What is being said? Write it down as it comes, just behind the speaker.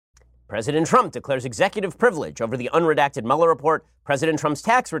President Trump declares executive privilege over the unredacted Mueller report. President Trump's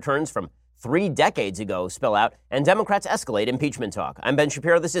tax returns from 3 decades ago spill out, and Democrats escalate impeachment talk. I'm Ben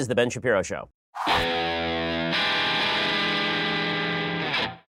Shapiro. This is The Ben Shapiro Show.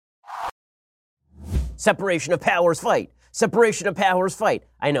 Separation of powers fight. Separation of powers fight.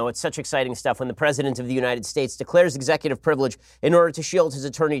 I know, it's such exciting stuff when the President of the United States declares executive privilege in order to shield his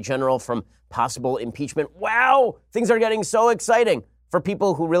Attorney General from possible impeachment. Wow! Things are getting so exciting for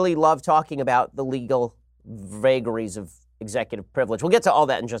people who really love talking about the legal vagaries of executive privilege. We'll get to all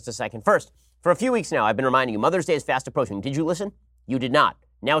that in just a second. First, for a few weeks now, I've been reminding you, Mother's Day is fast approaching. Did you listen? You did not.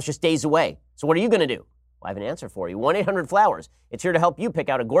 Now it's just days away. So what are you going to do? Well, I have an answer for you. 1-800-FLOWERS. It's here to help you pick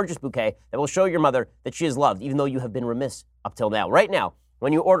out a gorgeous bouquet that will show your mother that she is loved, even though you have been remiss up till now. Right now,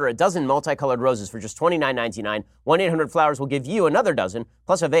 when you order a dozen multicolored roses for just $29.99, 1-800-FLOWERS will give you another dozen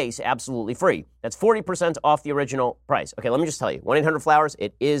plus a vase absolutely free. That's 40% off the original price. Okay, let me just tell you, 1-800-FLOWERS,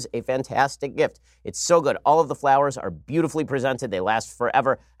 it is a fantastic gift. It's so good. All of the flowers are beautifully presented. They last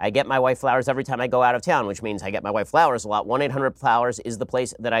forever. I get my wife flowers every time I go out of town, which means I get my wife flowers a lot. 1-800-FLOWERS is the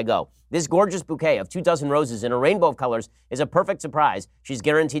place that I go. This gorgeous bouquet of 2 dozen roses in a rainbow of colors is a perfect surprise she's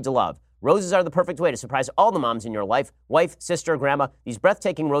guaranteed to love. Roses are the perfect way to surprise all the moms in your life. Wife, sister, grandma. These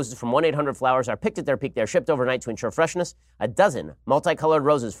breathtaking roses from 1-800-FLOWERS are picked at their peak. They're shipped overnight to ensure freshness. A dozen multicolored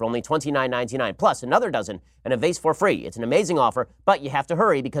roses for only $29.99, plus another dozen and a vase for free. It's an amazing offer, but you have to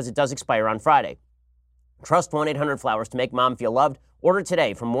hurry because it does expire on Friday. Trust 1-800-FLOWERS to make mom feel loved. Order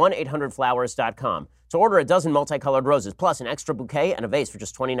today from 1-800-FLOWERS.com. To order a dozen multicolored roses plus an extra bouquet and a vase for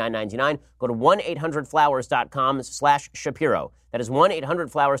just $29.99, go to 1-800-FLOWERS.com/Shapiro. That is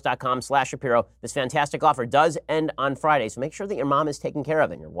 1-800-FLOWERS.com/Shapiro. This fantastic offer does end on Friday, so make sure that your mom is taken care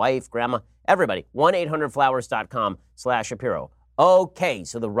of and your wife, grandma, everybody. 1-800-FLOWERS.com/Shapiro. Okay,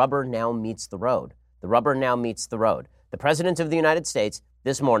 so the rubber now meets the road. The rubber now meets the road. The President of the United States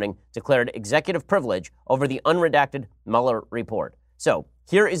this morning declared executive privilege over the unredacted Mueller report. So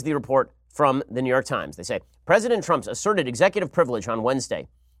here is the report from the New York Times. They say, President Trump's asserted executive privilege on Wednesday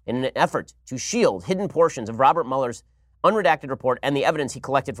in an effort to shield hidden portions of Robert Mueller's unredacted report and the evidence he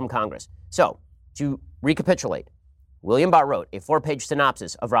collected from Congress. So, to recapitulate, William Barr wrote a 4-page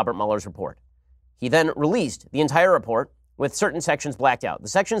synopsis of Robert Mueller's report. He then released the entire report with certain sections blacked out. The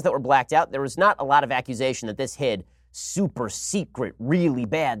sections that were blacked out, there was not a lot of accusation that this hid super secret, really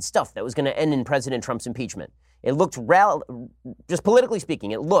bad stuff that was going to end in President Trump's impeachment. It looked, just politically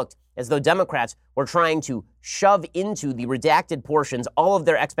speaking, it looked as though Democrats were trying to shove into the redacted portions all of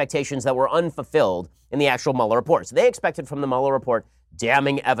their expectations that were unfulfilled in the actual Mueller report. So they expected from the Mueller report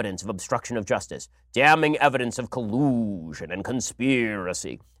damning evidence of obstruction of justice, damning evidence of collusion and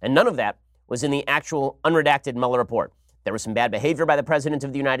conspiracy. And none of that was in the actual unredacted Mueller report. There was some bad behavior by the President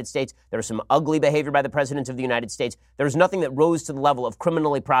of the United States. There was some ugly behavior by the President of the United States. There was nothing that rose to the level of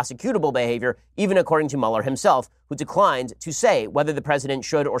criminally prosecutable behavior, even according to Mueller himself, who declined to say whether the president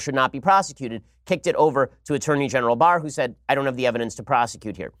should or should not be prosecuted, kicked it over to Attorney General Barr, who said, I don't have the evidence to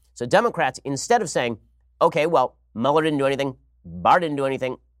prosecute here. So Democrats, instead of saying, okay, well, Mueller didn't do anything, Barr didn't do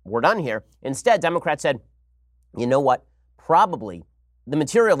anything, we're done here. Instead, Democrats said, you know what? Probably the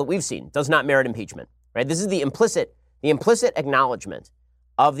material that we've seen does not merit impeachment, right? This is the implicit acknowledgement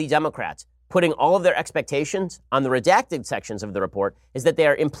of the Democrats putting all of their expectations on the redacted sections of the report is that they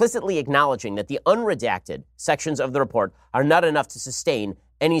are implicitly acknowledging that the unredacted sections of the report are not enough to sustain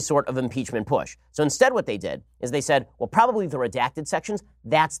any sort of impeachment push. So instead what they did is they said, well, probably the redacted sections,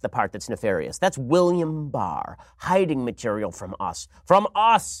 that's the part that's nefarious. That's William Barr hiding material from us. From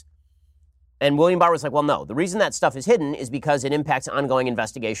us! And William Barr was like, well, no, the reason that stuff is hidden is because it impacts ongoing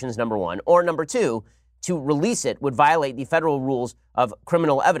investigations, number one. Or number two, to release it would violate the federal rules of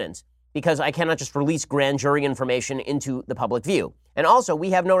criminal evidence because I cannot just release grand jury information into the public view. And also,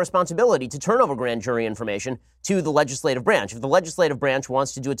 we have no responsibility to turn over grand jury information to the legislative branch. If the legislative branch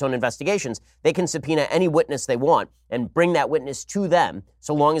wants to do its own investigations, they can subpoena any witness they want and bring that witness to them,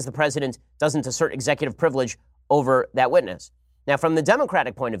 so long as the president doesn't assert executive privilege over that witness. Now, from the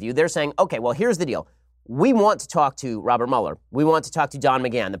Democratic point of view, they're saying, okay, well, here's the deal. We want to talk to Robert Mueller. We want to talk to Don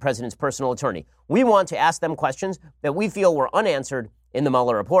McGahn, the president's personal attorney. We want to ask them questions that we feel were unanswered in the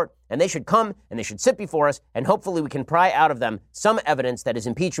Mueller report, and they should come and they should sit before us, and hopefully we can pry out of them some evidence that is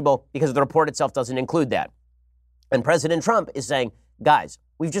impeachable because the report itself doesn't include that. And President Trump is saying, guys,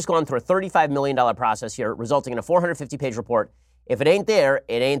 we've just gone through a $35 million process here, resulting in a 450-page report. If it ain't there,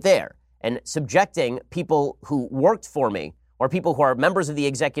 it ain't there. And subjecting people who worked for me or people who are members of the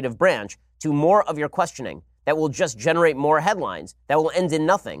executive branch to more of your questioning that will just generate more headlines, that will end in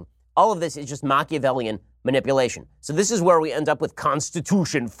nothing. All of this is just Machiavellian manipulation. So this is where we end up with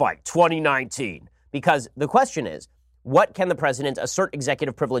Constitution Fight 2019. Because the question is, What can the president assert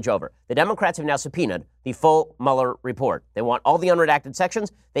executive privilege over? The Democrats have now subpoenaed the full Mueller report. They want all the unredacted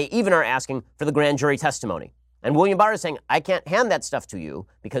sections. They even are asking for the grand jury testimony. And William Barr is saying, I can't hand that stuff to you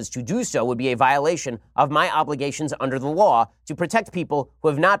because to do so would be a violation of my obligations under the law to protect people who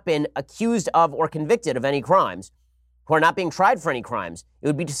have not been accused of or convicted of any crimes, who are not being tried for any crimes. It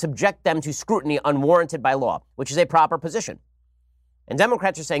would be to subject them to scrutiny unwarranted by law, which is a proper position. And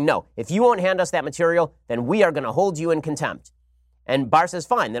Democrats are saying, no, if you won't hand us that material, then we are going to hold you in contempt. And Barr says,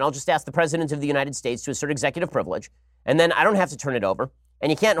 fine, then I'll just ask the president of the United States to assert executive privilege, and then I don't have to turn it over.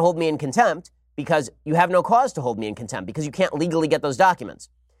 And you can't hold me in contempt because you have no cause to hold me in contempt because you can't legally get those documents.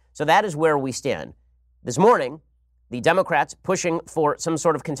 So that is where we stand. This morning, the Democrats pushing for some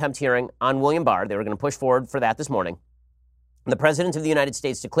sort of contempt hearing on William Barr. They were going to push forward for that this morning. The president of the United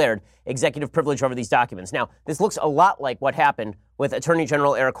States declared executive privilege over these documents. Now, this looks a lot like what happened with Attorney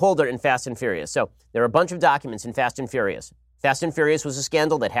General Eric Holder in Fast and Furious. So there are a bunch of documents in Fast and Furious. Fast and Furious was a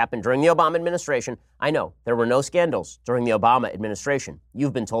scandal that happened during the Obama administration. I know there were no scandals during the Obama administration.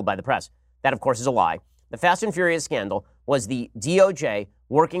 You've been told by the press. That, of course, is a lie. The Fast and Furious scandal was the DOJ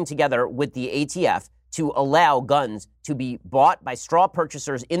working together with the ATF to allow guns to be bought by straw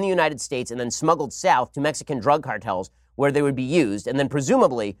purchasers in the United States and then smuggled south to Mexican drug cartels where they would be used. And then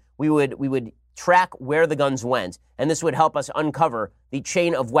presumably we would track where the guns went. And this would help us uncover the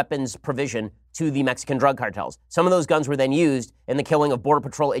chain of weapons provision to the Mexican drug cartels. Some of those guns were then used in the killing of Border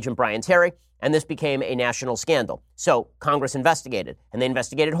Patrol agent Brian Terry. And this became a national scandal. So Congress investigated, and they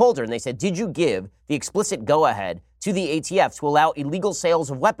investigated Holder, and they said, did you give the explicit go-ahead to the ATF to allow illegal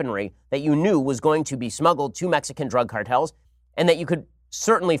sales of weaponry that you knew was going to be smuggled to Mexican drug cartels and that you could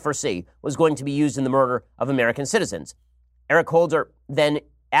certainly foresee was going to be used in the murder of American citizens? Eric Holder then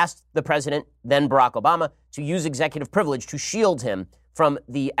asked the president, then Barack Obama, to use executive privilege to shield him from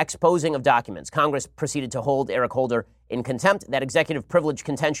the exposing of documents. Congress proceeded to hold Eric Holder in contempt. That executive privilege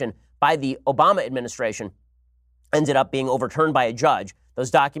contention by the Obama administration ended up being overturned by a judge.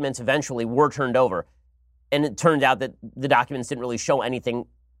 Those documents eventually were turned over. And it turned out that the documents didn't really show anything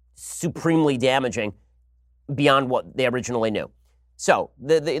supremely damaging beyond what they originally knew. So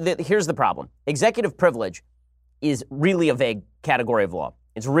here's the problem. Executive privilege is really a vague category of law.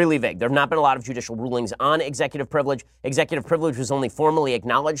 It's really vague. There have not been a lot of judicial rulings on executive privilege. Executive privilege was only formally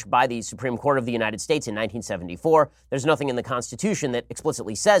acknowledged by the Supreme Court of the United States in 1974. There's nothing in the Constitution that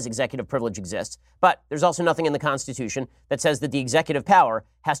explicitly says executive privilege exists, but there's also nothing in the Constitution that says that the executive power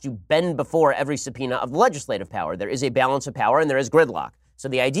has to bend before every subpoena of the legislative power. There is a balance of power and there is gridlock. So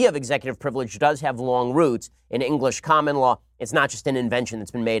the idea of executive privilege does have long roots in English common law. It's not just an invention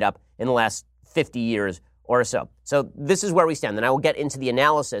that's been made up in the last 50 years or so. So this is where we stand. And I will get into the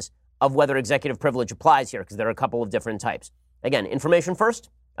analysis of whether executive privilege applies here, because there are a couple of different types. Again, information first,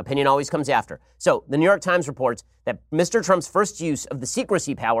 opinion always comes after. So the New York Times reports that Mr. Trump's first use of the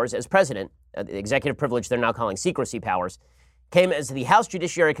secrecy powers as president, the executive privilege they're now calling secrecy powers, came as the House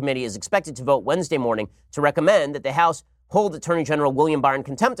Judiciary Committee is expected to vote Wednesday morning to recommend that the House hold Attorney General William Barr in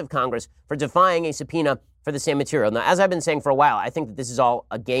contempt of Congress for defying a subpoena for the same material. Now, as I've been saying for a while, I think that this is all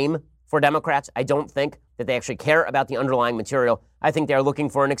a game for Democrats. I don't think that they actually care about the underlying material. I think they're looking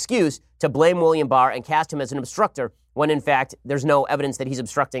for an excuse to blame William Barr and cast him as an obstructor when, in fact, there's no evidence that he's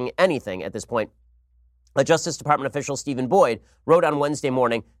obstructing anything at this point. A Justice Department official, Stephen Boyd, wrote on Wednesday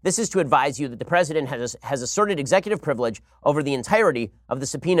morning, "This is to advise you that the president has asserted executive privilege over the entirety of the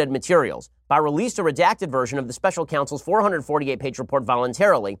subpoenaed materials. Barr released a redacted version of the special counsel's 448-page report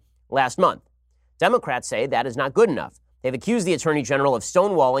voluntarily last month. Democrats say that is not good enough. They've accused the Attorney General of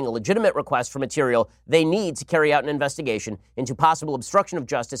stonewalling a legitimate request for material they need to carry out an investigation into possible obstruction of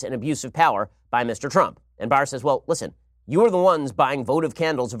justice and abuse of power by Mr. Trump." And Barr says, well, listen, you are the ones buying votive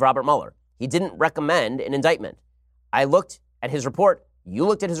candles of Robert Mueller. He didn't recommend an indictment. I looked at his report. You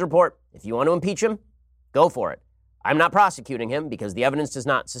looked at his report. If you want to impeach him, go for it. I'm not prosecuting him because the evidence does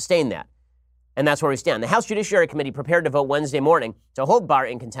not sustain that. And that's where we stand. The House Judiciary Committee prepared to vote Wednesday morning to hold Barr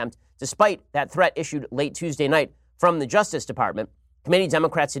in contempt, despite that threat issued late Tuesday night from the Justice Department. Committee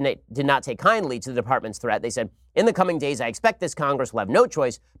Democrats did not take kindly to the department's threat. They said, in the coming days, I expect this Congress will have no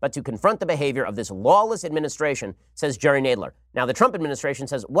choice but to confront the behavior of this lawless administration, says Jerry Nadler. Now, the Trump administration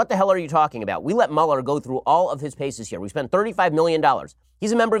says, what the hell are you talking about? We let Mueller go through all of his paces here. We spent $35 million.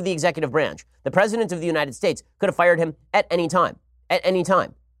 He's a member of the executive branch. The president of the United States could have fired him at any time. And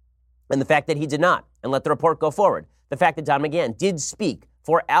the fact that he did not and let the report go forward, the fact that Don McGahn did speak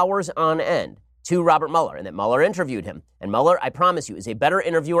for hours on end to Robert Mueller and that Mueller interviewed him. And Mueller, I promise you, is a better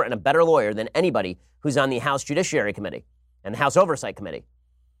interviewer and a better lawyer than anybody who's on the House Judiciary Committee and the House Oversight Committee.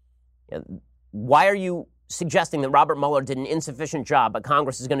 Why are you suggesting that Robert Mueller did an insufficient job, but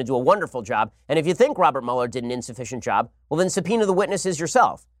Congress is going to do a wonderful job. And if you think Robert Mueller did an insufficient job, well, then subpoena the witnesses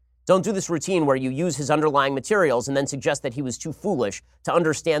yourself. Don't do this routine where you use his underlying materials and then suggest that he was too foolish to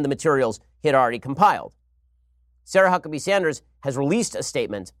understand the materials he had already compiled. Sarah Huckabee Sanders has released a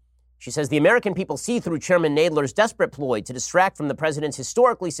statement. She says the American people see through Chairman Nadler's desperate ploy to distract from the president's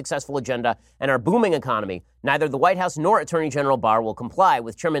historically successful agenda and our booming economy. Neither the White House nor Attorney General Barr will comply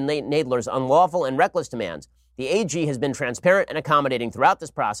with Chairman Nadler's unlawful and reckless demands. The AG has been transparent and accommodating throughout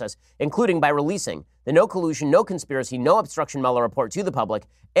this process, including by releasing the no collusion, no conspiracy, no obstruction Mueller report to the public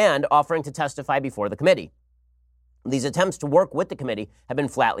and offering to testify before the committee. These attempts to work with the committee have been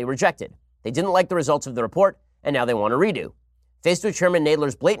flatly rejected. They didn't like the results of the report, and now they want a redo. Faced with Chairman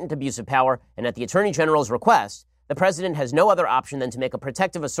Nadler's blatant abuse of power and at the Attorney General's request, the president has no other option than to make a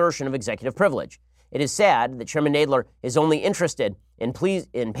protective assertion of executive privilege. It is sad that Chairman Nadler is only interested in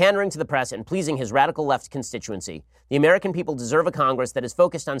pandering to the press and pleasing his radical left constituency. The American people deserve a Congress that is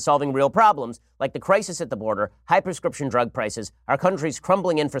focused on solving real problems like the crisis at the border, high prescription drug prices, our country's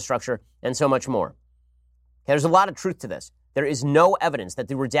crumbling infrastructure, and so much more. There's a lot of truth to this. There is no evidence that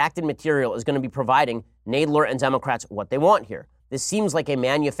the redacted material is going to be providing Nadler and Democrats what they want here. This seems like a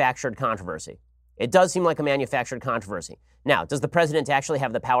manufactured controversy. It does seem like a manufactured controversy. Now, does the president actually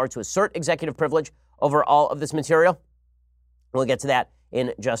have the power to assert executive privilege over all of this material? We'll get to that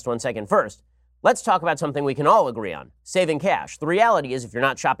in just 1 second. First, let's talk about something we can all agree on, saving cash. The reality is if you're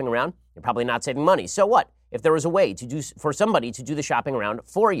not shopping around, you're probably not saving money. So what if there was a way for somebody to do the shopping around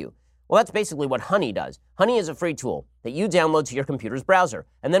for you? Well, that's basically what Honey does. Honey is a free tool that you download to your computer's browser.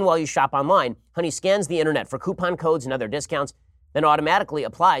 And then while you shop online, Honey scans the internet for coupon codes and other discounts, then automatically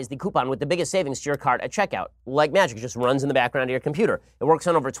applies the coupon with the biggest savings to your cart at checkout. Like magic, it just runs in the background of your computer. It works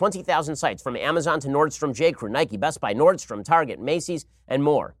on over 20,000 sites, from Amazon to Nordstrom, J.Crew, Nike, Best Buy, Nordstrom, Target, Macy's, and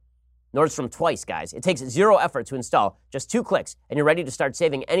more. Nordstrom twice, guys. It takes zero effort to install, just 2 clicks, and you're ready to start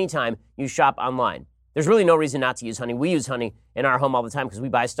saving anytime you shop online. There's really no reason not to use Honey. We use Honey in our home all the time because we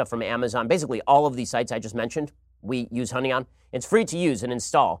buy stuff from Amazon. Basically, all of these sites I just mentioned, we use Honey on. It's free to use and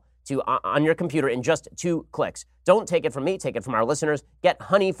install on your computer in just 2 clicks. Don't take it from me. Take it from our listeners. Get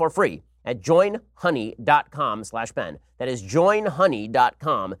Honey for free at joinhoney.com/Ben. That is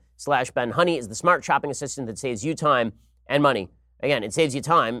joinhoney.com/Ben. Honey is the smart shopping assistant that saves you time and money. Again, it saves you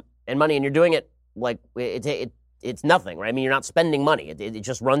time and money, and you're doing it like it's nothing, right? I mean, you're not spending money. It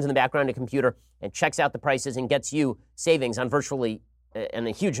just runs in the background of the computer and checks out the prices and gets you savings on virtually and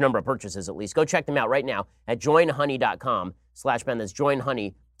a huge number of purchases at least. Go check them out right now at joinhoney.com/Ben. That's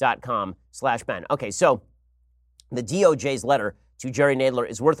joinhoney.com/Ben. Okay, so the DOJ's letter to Jerry Nadler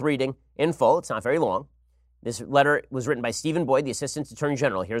is worth reading in full. It's not very long. This letter was written by Stephen Boyd, the Assistant Attorney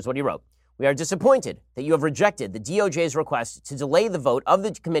General. Here's what he wrote. We are disappointed that you have rejected the DOJ's request to delay the vote of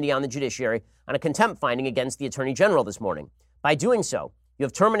the Committee on the Judiciary on a contempt finding against the Attorney General this morning. By doing so, you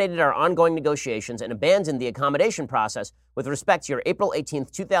have terminated our ongoing negotiations and abandoned the accommodation process with respect to your April 18,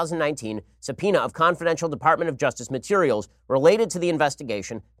 2019 subpoena of confidential Department of Justice materials related to the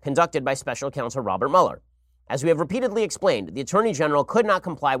investigation conducted by Special Counsel Robert Mueller. As we have repeatedly explained, the Attorney General could not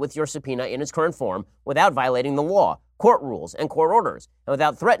comply with your subpoena in its current form without violating the law, court rules, and court orders, and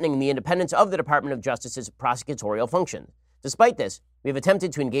without threatening the independence of the Department of Justice's prosecutorial function. Despite this, we have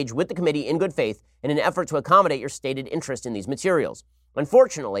attempted to engage with the committee in good faith in an effort to accommodate your stated interest in these materials.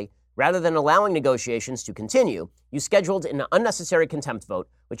 Unfortunately, rather than allowing negotiations to continue, you scheduled an unnecessary contempt vote,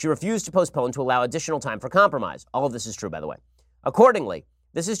 which you refused to postpone to allow additional time for compromise. All of this is true, by the way. Accordingly,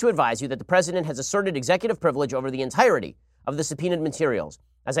 this is to advise you that the President has asserted executive privilege over the entirety of the subpoenaed materials.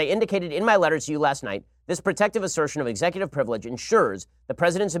 As I indicated in my letter to you last night, this protective assertion of executive privilege ensures the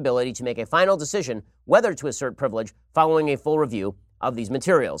President's ability to make a final decision whether to assert privilege following a full review of these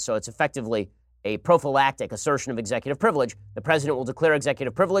materials. So it's effectively a prophylactic assertion of executive privilege. The President will declare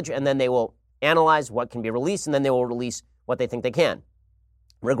executive privilege, and then they will analyze what can be released, and then they will release what they think they can.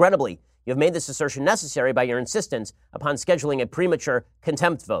 Regrettably, you have made this assertion necessary by your insistence upon scheduling a premature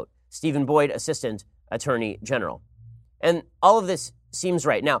contempt vote. Stephen Boyd, Assistant Attorney General. And all of this seems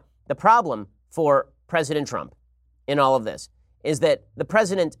right. Now, the problem for President Trump in all of this is that the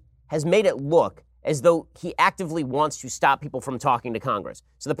president has made it look as though he actively wants to stop people from talking to Congress.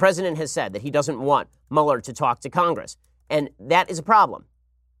 So the president has said that he doesn't want Mueller to talk to Congress. And that is a problem.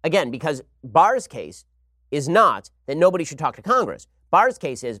 Again, because Barr's case is not that nobody should talk to Congress. Barr's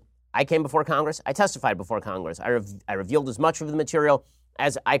case is, I came before Congress, I testified before Congress, I revealed as much of the material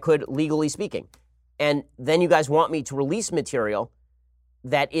as I could legally speaking. And then you guys want me to release material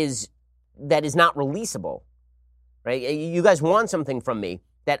that is not releasable, right? You guys want something from me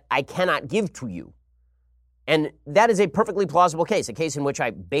that I cannot give to you. And that is a perfectly plausible case, a case in which I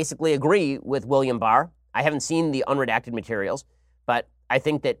basically agree with William Barr. I haven't seen the unredacted materials, but I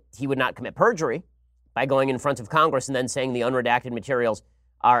think that he would not commit perjury by going in front of Congress and then saying the unredacted materials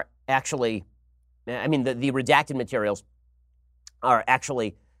are actually, the redacted materials are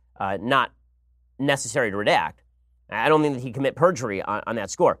actually not necessary to redact. I don't think that he'd commit perjury on that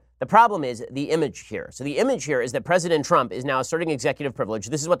score. The problem is the image here. So the image here is that President Trump is now asserting executive privilege.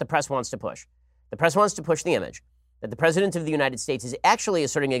 This is what the press wants to push. The press wants to push the image that the President of the United States is actually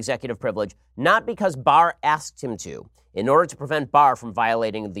asserting executive privilege, not because Barr asked him to, in order to prevent Barr from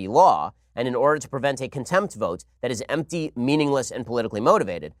violating the law and in order to prevent a contempt vote that is empty, meaningless, and politically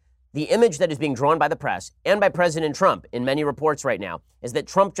motivated. The image that is being drawn by the press and by President Trump in many reports right now is that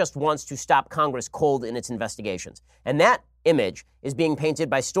Trump just wants to stop Congress cold in its investigations. And that image is being painted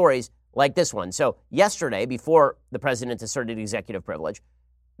by stories like this one. So yesterday, before the president asserted executive privilege,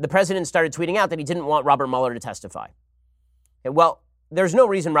 the president started tweeting out that he didn't want Robert Mueller to testify. Well, there's no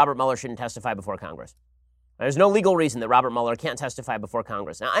reason Robert Mueller shouldn't testify before Congress. There's no legal reason that Robert Mueller can't testify before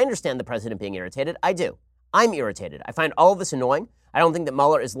Congress. Now, I understand the president being irritated. I do. I'm irritated. I find all of this annoying. I don't think that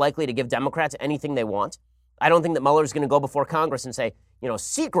Mueller is likely to give Democrats anything they want. I don't think that Mueller is going to go before Congress and say,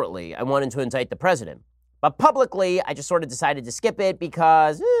 secretly, I wanted to indict the president. But publicly, I just sort of decided to skip it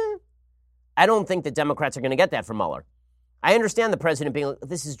because I don't think that Democrats are going to get that from Mueller. I understand the president being like,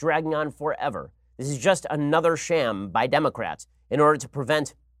 this is dragging on forever. This is just another sham by Democrats in order to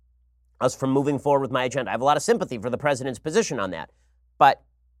prevent us from moving forward with my agenda. I have a lot of sympathy for the president's position on that. But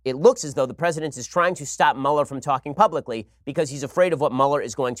it looks as though the president is trying to stop Mueller from talking publicly because he's afraid of what Mueller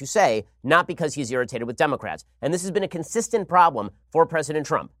is going to say, not because he's irritated with Democrats. And this has been a consistent problem for President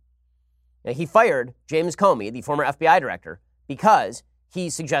Trump. Now, he fired James Comey, the former FBI director, because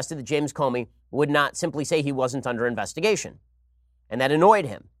he suggested that James Comey would not simply say he wasn't under investigation. And that annoyed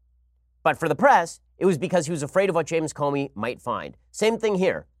him. But for the press, it was because he was afraid of what James Comey might find. Same thing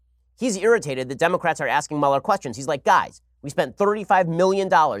here. He's irritated that Democrats are asking Mueller questions. He's like, guys, we spent $35 million.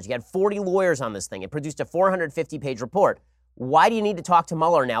 You had 40 lawyers on this thing. It produced a 450-page report. Why do you need to talk to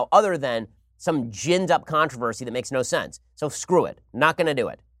Mueller now other than some ginned-up controversy that makes no sense? So screw it. Not going to do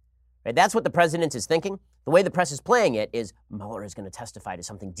it. Right? That's what the president is thinking. The way the press is playing it is Mueller is going to testify to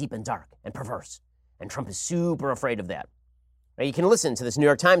something deep and dark and perverse. And Trump is super afraid of that. Right? You can listen to this New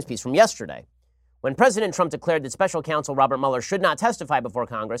York Times piece from yesterday. When President Trump declared that special counsel Robert Mueller should not testify before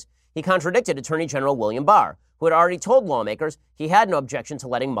Congress, he contradicted Attorney General William Barr, who had already told lawmakers he had no objection to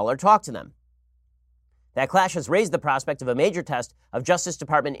letting Mueller talk to them. That clash has raised the prospect of a major test of Justice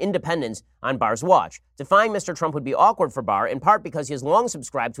Department independence on Barr's watch. Defying Mr. Trump would be awkward for Barr, in part because he has long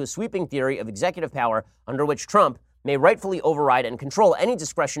subscribed to a sweeping theory of executive power under which Trump may rightfully override and control any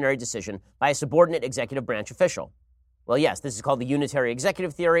discretionary decision by a subordinate executive branch official. Well, yes, this is called the unitary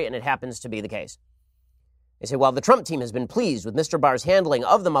executive theory, and it happens to be the case. They say, while the Trump team has been pleased with Mr. Barr's handling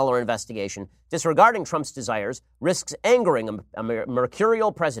of the Mueller investigation, disregarding Trump's desires risks angering a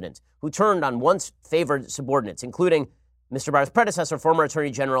mercurial president who turned on once favored subordinates, including Mr. Barr's predecessor, former Attorney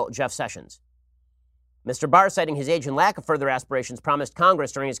General Jeff Sessions. Mr. Barr, citing his age and lack of further aspirations, promised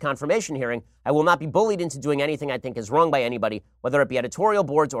Congress during his confirmation hearing, I will not be bullied into doing anything I think is wrong by anybody, whether it be editorial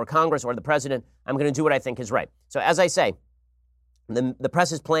boards or Congress or the president. I'm going to do what I think is right. So as I say, the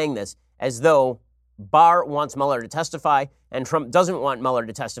press is playing this as though Barr wants Mueller to testify, and Trump doesn't want Mueller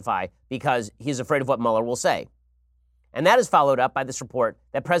to testify because he's afraid of what Mueller will say. And that is followed up by this report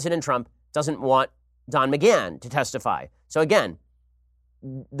that President Trump doesn't want Don McGahn to testify. So again,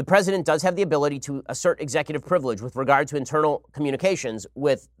 the president does have the ability to assert executive privilege with regard to internal communications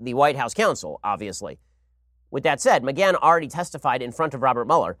with the White House counsel, obviously. With that said, McGahn already testified in front of Robert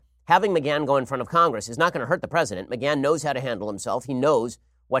Mueller. Having McGahn go in front of Congress is not going to hurt the president. McGahn knows how to handle himself. He knows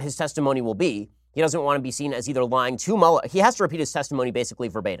what his testimony will be. He doesn't want to be seen as either lying to Mueller. He has to repeat his testimony basically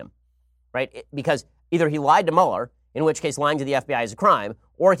verbatim, right? Because either he lied to Mueller, in which case lying to the FBI is a crime,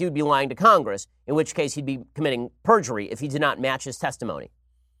 or he would be lying to Congress, in which case he'd be committing perjury if he did not match his testimony.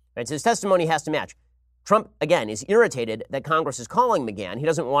 Right? So his testimony has to match. Trump, again, is irritated that Congress is calling McGahn. He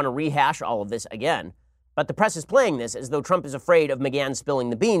doesn't want to rehash all of this again. But the press is playing this as though Trump is afraid of McGahn spilling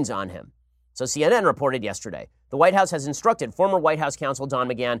the beans on him. So CNN reported yesterday, the White House has instructed former White House counsel Don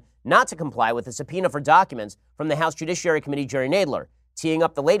McGahn not to comply with a subpoena for documents from the House Judiciary Committee Jerry Nadler, teeing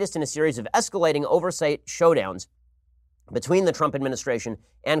up the latest in a series of escalating oversight showdowns between the Trump administration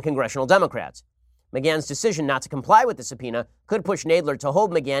and congressional Democrats. McGahn's decision not to comply with the subpoena could push Nadler to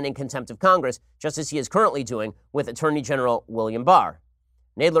hold McGahn in contempt of Congress, just as he is currently doing with Attorney General William Barr.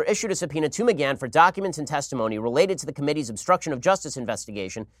 Nadler issued a subpoena to McGahn for documents and testimony related to the committee's obstruction of justice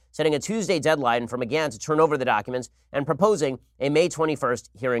investigation, setting a Tuesday deadline for McGahn to turn over the documents and proposing a May 21st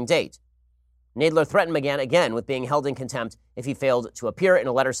hearing date. Nadler threatened McGahn again with being held in contempt if he failed to appear in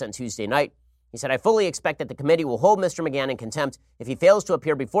a letter sent Tuesday night. He said, I fully expect that the committee will hold Mr. McGahn in contempt if he fails to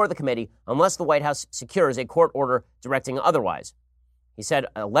appear before the committee unless the White House secures a court order directing otherwise. He said,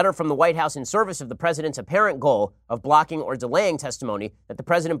 a letter from the White House in service of the president's apparent goal of blocking or delaying testimony that the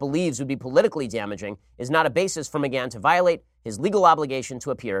president believes would be politically damaging is not a basis for McGahn to violate his legal obligation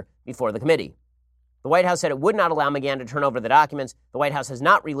to appear before the committee. The White House said it would not allow McGahn to turn over the documents. The White House has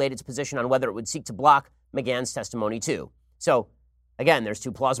not relayed its position on whether it would seek to block McGahn's testimony too. So, again, there's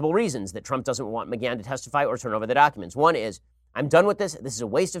two plausible reasons that Trump doesn't want McGahn to testify or turn over the documents. One is, I'm done with this. This is a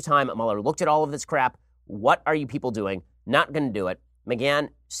waste of time. Mueller looked at all of this crap. What are you people doing? Not going to do it. McGahn,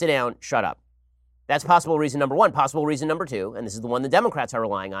 sit down, shut up. That's possible reason number one. Possible reason number two, and this is the one the Democrats are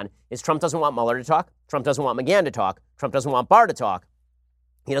relying on, is Trump doesn't want Mueller to talk. Trump doesn't want McGahn to talk. Trump doesn't want Barr to talk.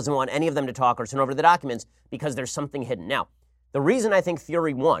 He doesn't want any of them to talk or turn over the documents because there's something hidden. Now, the reason I think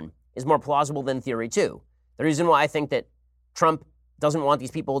theory one is more plausible than theory two, the reason why I think that Trump doesn't want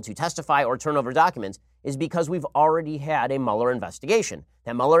these people to testify or turn over documents is because we've already had a Mueller investigation.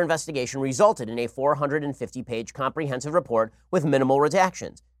 That Mueller investigation resulted in a 450-page comprehensive report with minimal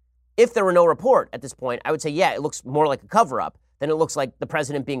redactions. If there were no report at this point, I would say, yeah, it looks more like a cover-up than it looks like the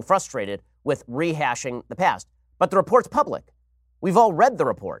president being frustrated with rehashing the past. But the report's public. We've all read the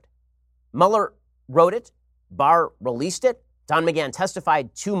report. Mueller wrote it. Barr released it. Don McGahn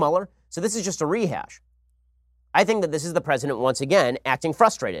testified to Mueller. So this is just a rehash. I think that this is the president once again acting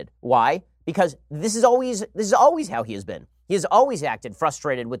frustrated. Why? Because this is always how he has been. He has always acted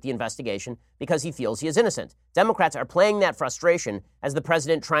frustrated with the investigation because he feels he is innocent. Democrats are playing that frustration as the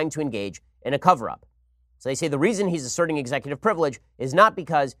president trying to engage in a cover-up. So they say the reason he's asserting executive privilege is not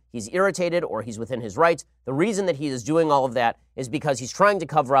because he's irritated or he's within his rights. The reason that he is doing all of that is because he's trying to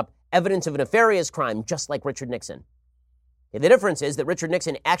cover up evidence of a nefarious crime, just like Richard Nixon. The difference is that Richard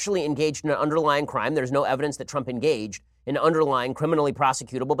Nixon actually engaged in an underlying crime. There's no evidence that Trump engaged in underlying criminally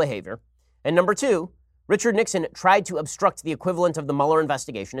prosecutable behavior. And number two, Richard Nixon tried to obstruct the equivalent of the Mueller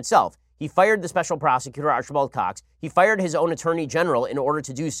investigation itself. He fired the special prosecutor, Archibald Cox. He fired his own attorney general in order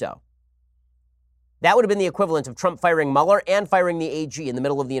to do so. That would have been the equivalent of Trump firing Mueller and firing the AG in the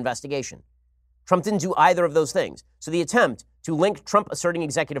middle of the investigation. Trump didn't do either of those things. So the attempt to link Trump asserting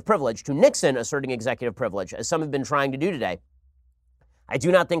executive privilege to Nixon asserting executive privilege, as some have been trying to do today, I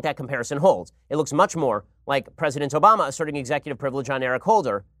do not think that comparison holds. It looks much more like President Obama asserting executive privilege on Eric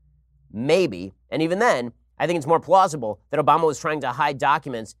Holder, maybe. And even then, I think it's more plausible that Obama was trying to hide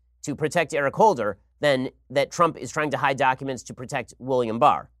documents to protect Eric Holder than that Trump is trying to hide documents to protect William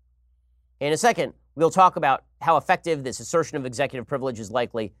Barr. In a second, we'll talk about how effective this assertion of executive privilege is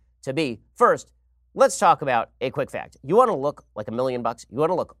likely to be. First, let's talk about a quick fact. You want to look like $1 million? You want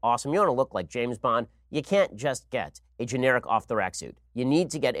to look awesome? You want to look like James Bond? You can't just get a generic off-the-rack suit. You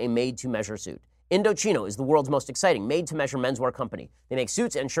need to get a made-to-measure suit. Indochino is the world's most exciting made-to-measure menswear company. They make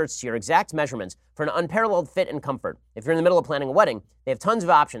suits and shirts to your exact measurements for an unparalleled fit and comfort. If you're in the middle of planning a wedding, they have tons of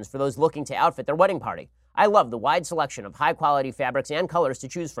options for those looking to outfit their wedding party. I love the wide selection of high-quality fabrics and colors to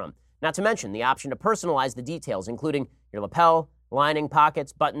choose from, not to mention the option to personalize the details, including your lapel, lining,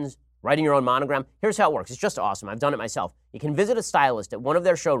 pockets, buttons, writing your own monogram. Here's how it works. It's just awesome. I've done it myself. You can visit a stylist at one of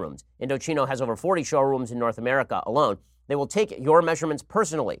their showrooms. Indochino has over 40 showrooms in North America alone. They will take your measurements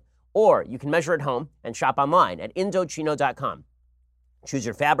personally, or you can measure at home and shop online at Indochino.com. Choose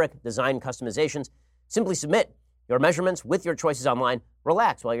your fabric, design, customizations. Simply submit your measurements with your choices online.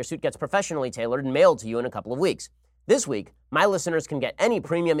 Relax while your suit gets professionally tailored and mailed to you in a couple of weeks. This week, my listeners can get any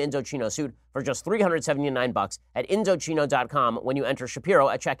premium Indochino suit for just $379 at Indochino.com when you enter Shapiro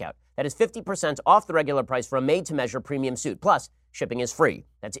at checkout. That is 50% off the regular price for a made-to-measure premium suit. Plus, shipping is free.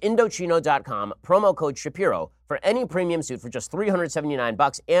 That's Indochino.com, promo code Shapiro, for any premium suit for just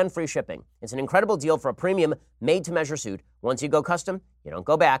 $379 and free shipping. It's an incredible deal for a premium made-to-measure suit. Once you go custom, you don't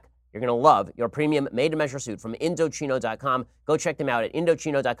go back. You're going to love your premium made-to-measure suit from Indochino.com. Go check them out at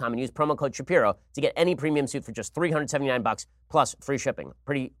Indochino.com and use promo code Shapiro to get any premium suit for just $379 plus free shipping.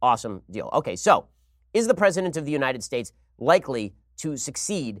 Pretty awesome deal. Okay, so is the President of the United States likely to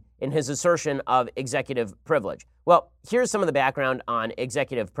succeed in his assertion of executive privilege? Well, here's some of the background on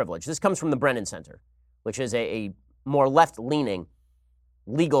executive privilege. This comes from the Brennan Center, which is a more left-leaning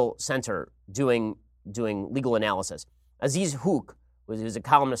legal center doing legal analysis. Aziz Hook, who's a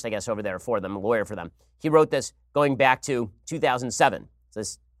columnist, I guess, over there for them, a lawyer for them. He wrote this going back to 2007. So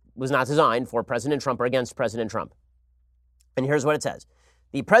this was not designed for President Trump or against President Trump. And here's what it says.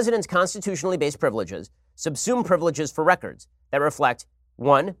 The president's constitutionally based privileges subsume privileges for records that reflect,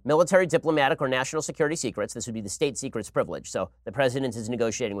 1, military, diplomatic, or national security secrets. This would be the state secrets privilege. So the president is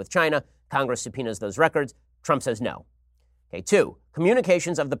negotiating with China. Congress subpoenas those records. Trump says no. Okay, 2,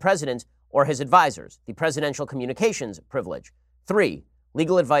 communications of the president or his advisors, the presidential communications privilege. 3,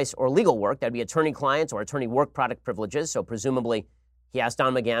 legal advice or legal work. That'd be attorney-client or attorney-work product privileges. So presumably he asked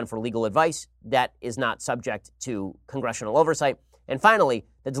Don McGahn for legal advice. That is not subject to congressional oversight. And finally,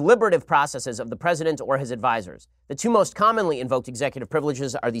 the deliberative processes of the president or his advisors. The two most commonly invoked executive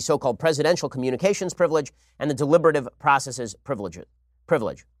privileges are the so-called presidential communications privilege and the deliberative processes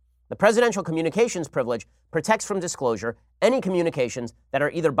privilege. The presidential communications privilege protects from disclosure any communications that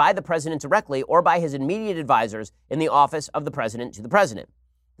are either by the president directly or by his immediate advisors in the office of the president to the president.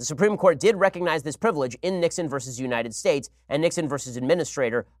 The Supreme Court did recognize this privilege in Nixon versus United States and Nixon versus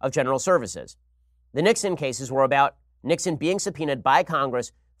Administrator of General Services. The Nixon cases were about Nixon being subpoenaed by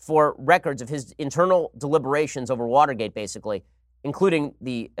Congress for records of his internal deliberations over Watergate, basically, including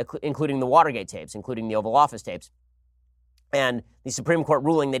the Watergate tapes, including the Oval Office tapes, and the Supreme Court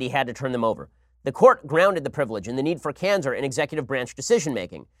ruling that he had to turn them over. The court grounded the privilege in the need for candor in executive branch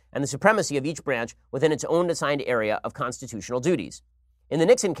decision-making and the supremacy of each branch within its own assigned area of constitutional duties. In the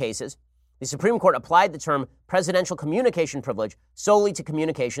Nixon cases, the Supreme Court applied the term presidential communication privilege solely to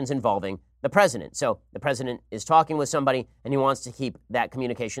communications involving the president. So the president is talking with somebody and he wants to keep that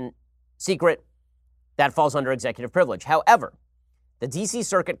communication secret. That falls under executive privilege. However, the D.C.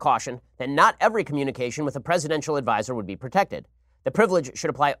 Circuit cautioned that not every communication with a presidential advisor would be protected. The privilege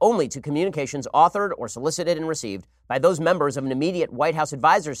should apply only to communications authored or solicited and received by those members of an immediate White House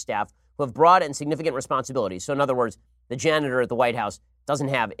advisor's staff who have broad and significant responsibilities. So in other words, the janitor at the White House doesn't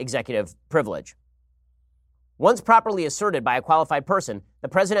have executive privilege. Once properly asserted by a qualified person, the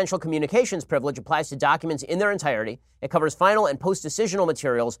presidential communications privilege applies to documents in their entirety. It covers final and post-decisional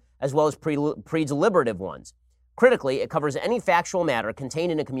materials as well as pre-deliberative ones. Critically, it covers any factual matter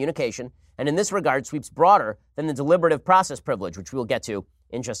contained in a communication, and in this regard sweeps broader than the deliberative process privilege, which we will get to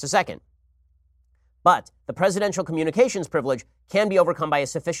in just a second. But the presidential communications privilege can be overcome by a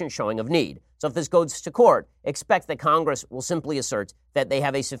sufficient showing of need. So if this goes to court, expect that Congress will simply assert that they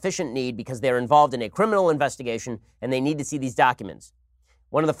have a sufficient need because they're involved in a criminal investigation and they need to see these documents.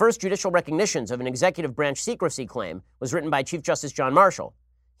 One of the first judicial recognitions of an executive branch secrecy claim was written by Chief Justice John Marshall.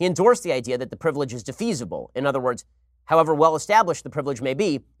 He endorsed the idea that the privilege is defeasible. In other words, however well established the privilege may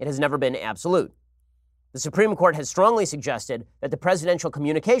be, it has never been absolute. The Supreme Court has strongly suggested that the presidential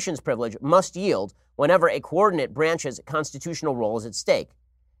communications privilege must yield whenever a coordinate branch's constitutional role is at stake.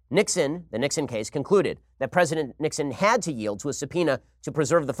 The Nixon case, concluded that President Nixon had to yield to a subpoena to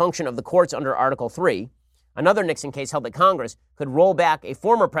preserve the function of the courts under Article 3. Another Nixon case held that Congress could roll back a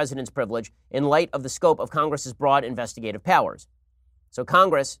former president's privilege in light of the scope of Congress's broad investigative powers. So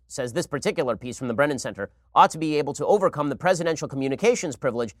Congress, says this particular piece from the Brennan Center, ought to be able to overcome the presidential communications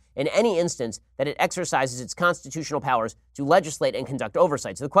privilege in any instance that it exercises its constitutional powers to legislate and conduct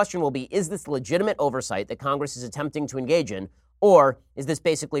oversight. So the question will be, is this legitimate oversight that Congress is attempting to engage in, or is this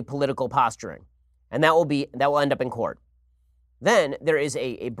basically political posturing? And that will end up in court. Then there is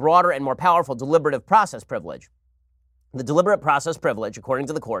a broader and more powerful deliberative process privilege. The deliberate process privilege, according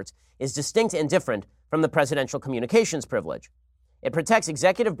to the courts, is distinct and different from the presidential communications privilege. It protects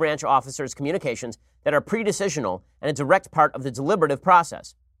executive branch officers' communications that are pre-decisional and a direct part of the deliberative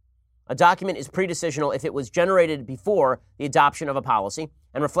process. A document is pre-decisional if it was generated before the adoption of a policy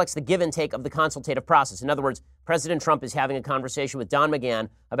and reflects the give and take of the consultative process. In other words, President Trump is having a conversation with Don McGahn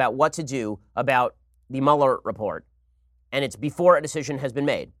about what to do about the Mueller report, and it's before a decision has been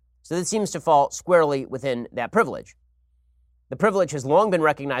made. So this seems to fall squarely within that privilege. The privilege has long been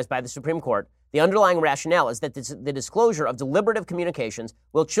recognized by the Supreme Court. The underlying rationale is that the disclosure of deliberative communications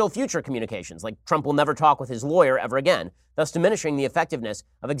will chill future communications, like Trump will never talk with his lawyer ever again, thus diminishing the effectiveness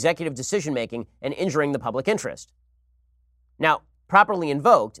of executive decision-making and injuring the public interest. Now, properly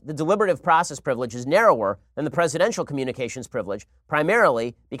invoked, the deliberative process privilege is narrower than the presidential communications privilege,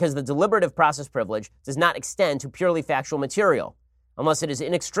 primarily because the deliberative process privilege does not extend to purely factual material, unless it is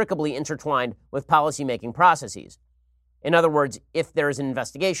inextricably intertwined with policymaking processes. In other words, if there is an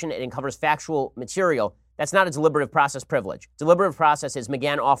investigation and it covers factual material, that's not a deliberative process privilege. Deliberative process is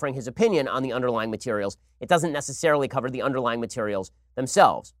McGahn offering his opinion on the underlying materials. It doesn't necessarily cover the underlying materials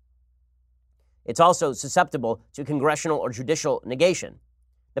themselves. It's also susceptible to congressional or judicial negation.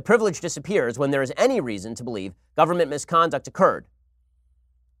 The privilege disappears when there is any reason to believe government misconduct occurred.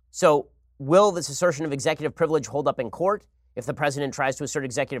 So, will this assertion of executive privilege hold up in court if the president tries to assert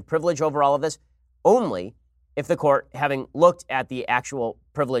executive privilege over all of this? Only if the court, having looked at the actual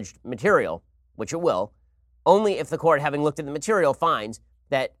privileged material, which it will, only if the court, having looked at the material, finds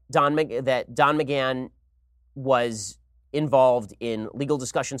that Don McGahn was involved in legal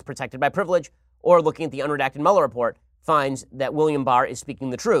discussions protected by privilege, or looking at the unredacted Mueller report, finds that William Barr is speaking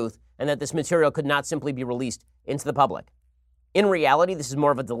the truth and that this material could not simply be released into the public. In reality, this is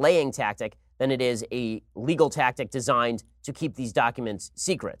more of a delaying tactic than it is a legal tactic designed to keep these documents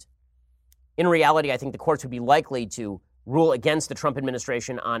secret. In reality, I think the courts would be likely to rule against the Trump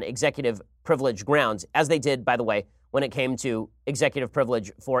administration on executive privilege grounds, as they did, by the way, when it came to executive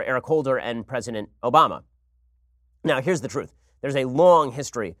privilege for Eric Holder and President Obama. Now, here's the truth. There's a long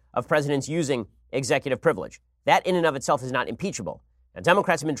history of presidents using executive privilege. That in and of itself is not impeachable. Now,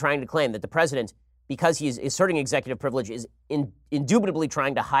 Democrats have been trying to claim that the president, because he is asserting executive privilege, is indubitably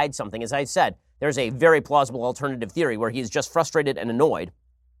trying to hide something. As I said, there's a very plausible alternative theory where he is just frustrated and annoyed,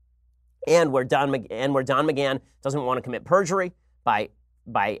 and where Don McGahn doesn't want to commit perjury by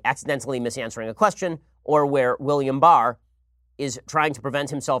accidentally misanswering a question, or where William Barr is trying to prevent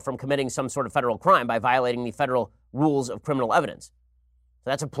himself from committing some sort of federal crime by violating the federal rules of criminal evidence. So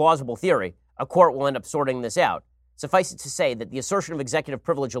that's a plausible theory. A court will end up sorting this out. Suffice it to say that the assertion of executive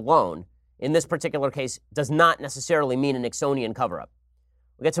privilege alone, in this particular case, does not necessarily mean a Nixonian cover-up.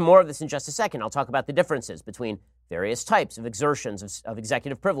 We'll get to more of this in just a second. I'll talk about the differences between various types of exertions of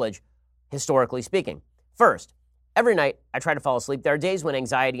executive privilege, historically speaking. First, every night I try to fall asleep. There are days when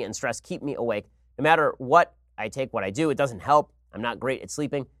anxiety and stress keep me awake. No matter what I take, what I do, it doesn't help. I'm not great at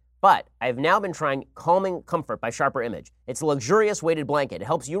sleeping. But I have now been trying Calming Comfort by Sharper Image. It's a luxurious weighted blanket. It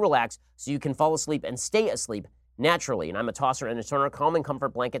helps you relax so you can fall asleep and stay asleep naturally. And I'm a tosser and a turner. Calming Comfort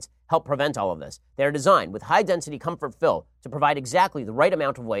blankets help prevent all of this. They're designed with high-density comfort fill to provide exactly the right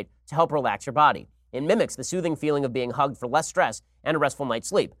amount of weight to help relax your body. It mimics the soothing feeling of being hugged for less stress and a restful night's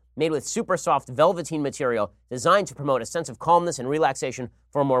sleep. Made with super soft velveteen material designed to promote a sense of calmness and relaxation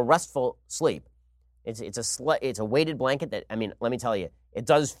for a more restful sleep. It's a weighted blanket that, let me tell you, it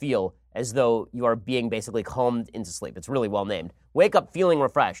does feel as though you are being basically calmed into sleep. It's really well named. Wake up feeling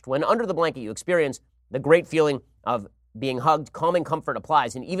refreshed. When under the blanket, you experience the great feeling of being hugged. Calming Comfort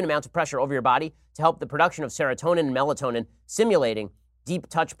applies an even amount of pressure over your body to help the production of serotonin and melatonin, simulating deep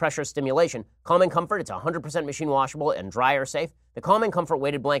touch pressure stimulation. Calming Comfort, it's 100% machine washable and dryer safe. The Calming Comfort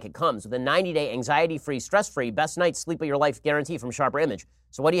weighted blanket comes with a 90-day anxiety-free, stress-free, best night's sleep of your life guarantee from Sharper Image.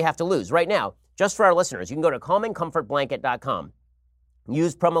 So what do you have to lose? Right now, just for our listeners, you can go to calmingcomfortblanket.com.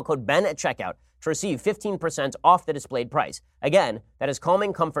 Use promo code BEN at checkout to receive 15% off the displayed price. Again, that is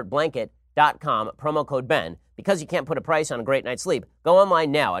calmingcomfortblanket.com, promo code BEN. Because you can't put a price on a great night's sleep, go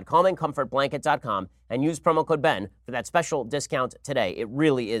online now at calmingcomfortblanket.com and use promo code BEN for that special discount today. It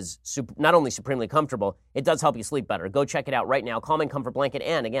really is not only supremely comfortable, it does help you sleep better. Go check it out right now, Calming Comfort Blanket.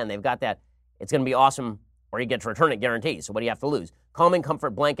 And again, they've got that. It's going to be awesome, or you get to return it guaranteed. So what do you have to lose?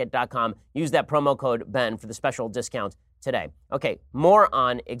 calmingcomfortblanket.com. Use that promo code BEN for the special discount today. Okay, more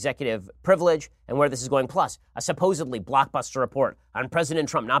on executive privilege and where this is going. Plus, a supposedly blockbuster report on President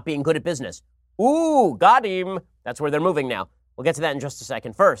Trump not being good at business. Ooh, got him. That's where they're moving now. We'll get to that in just a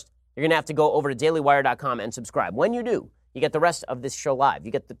second. First, you're going to have to go over to dailywire.com and subscribe. When you do, you get the rest of this show live.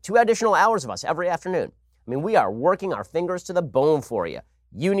 You get the 2 additional hours of us every afternoon. We are working our fingers to the bone for you.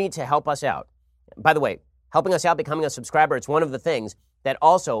 You need to help us out. By the way, helping us out, becoming a subscriber, it's one of the things that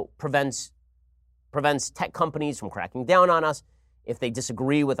also prevents tech companies from cracking down on us if they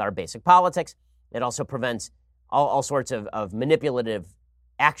disagree with our basic politics. It also prevents all sorts of manipulative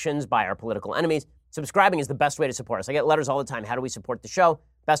actions by our political enemies. Subscribing is the best way to support us. I get letters all the time. How do we support the show?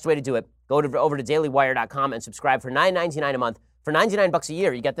 Best way to do it, go over to dailywire.com and subscribe for $9.99 a month. For $99 a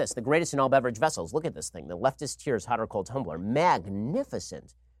year, you get this, the greatest in all beverage vessels. Look at this thing, the Leftist Tears Hot or Cold Tumbler.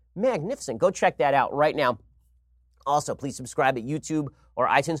 Magnificent. Magnificent. Go check that out right now. Also, please subscribe at YouTube or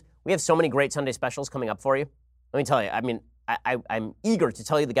iTunes. We have so many great Sunday specials coming up for you. Let me tell you, I'm eager to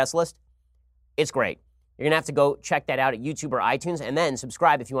tell you the guest list. It's great. You're going to have to go check that out at YouTube or iTunes, and then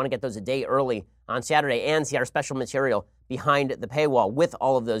subscribe if you want to get those a day early on Saturday and see our special material behind the paywall with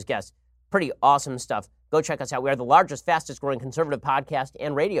all of those guests. Pretty awesome stuff. Go check us out. We are the largest, fastest-growing conservative podcast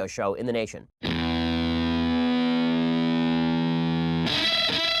and radio show in the nation.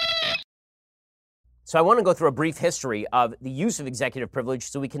 So I want to go through a brief history of the use of executive privilege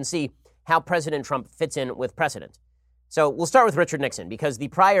so we can see how President Trump fits in with precedent. So we'll start with Richard Nixon, because the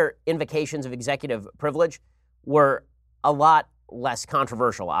prior invocations of executive privilege were a lot less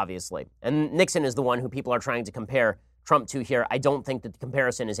controversial, obviously. And Nixon is the one who people are trying to compare Trump to here. I don't think that the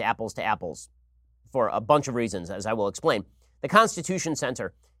comparison is apples to apples for a bunch of reasons, as I will explain. The Constitution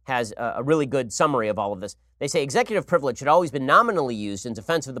Center has a really good summary of all of this. They say executive privilege had always been nominally used in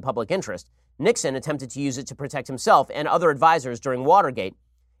defense of the public interest. Nixon attempted to use it to protect himself and other advisors during Watergate.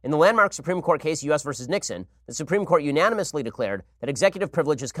 In the landmark Supreme Court case U.S. versus Nixon, the Supreme Court unanimously declared that executive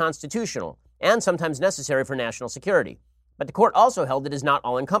privilege is constitutional and sometimes necessary for national security. But the court also held it is not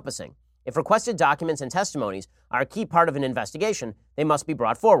all-encompassing. If requested documents and testimonies are a key part of an investigation, they must be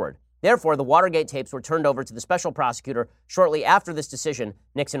brought forward. Therefore, the Watergate tapes were turned over to the special prosecutor shortly after this decision.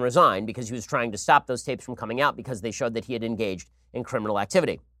 Nixon resigned because he was trying to stop those tapes from coming out because they showed that he had engaged in criminal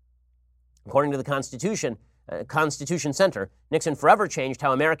activity. According to the Constitution Center, Nixon forever changed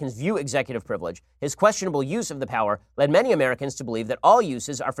how Americans view executive privilege. His questionable use of the power led many Americans to believe that all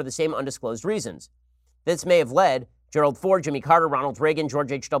uses are for the same undisclosed reasons. This may have led Gerald Ford, Jimmy Carter, Ronald Reagan,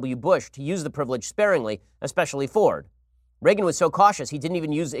 George H.W. Bush to use the privilege sparingly, especially Ford. Reagan was so cautious he didn't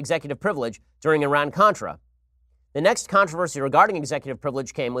even use executive privilege during Iran-Contra. The next controversy regarding executive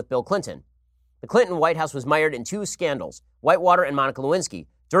privilege came with Bill Clinton. The Clinton White House was mired in two scandals, Whitewater and Monica Lewinsky.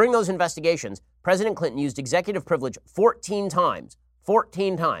 During those investigations, President Clinton used executive privilege 14 times.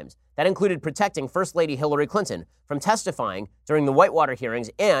 14 times. That included protecting First Lady Hillary Clinton from testifying during the Whitewater hearings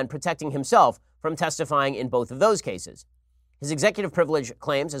and protecting himself from testifying in both of those cases. His executive privilege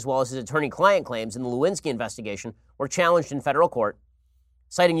claims, as well as his attorney-client claims in the Lewinsky investigation, were challenged in federal court.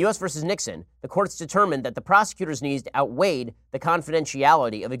 Citing U.S. v. Nixon, the courts determined that the prosecutor's needs outweighed the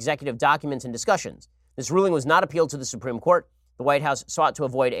confidentiality of executive documents and discussions. This ruling was not appealed to the Supreme Court. The White House sought to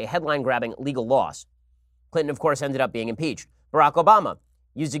avoid a headline-grabbing legal loss. Clinton, of course, ended up being impeached. Barack Obama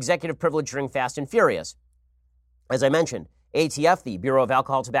used executive privilege during Fast and Furious. As I mentioned, ATF, the Bureau of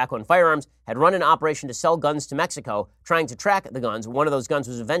Alcohol, Tobacco, and Firearms, had run an operation to sell guns to Mexico, trying to track the guns. One of those guns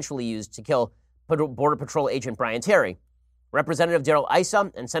was eventually used to kill Border Patrol agent Brian Terry. Representative Darrell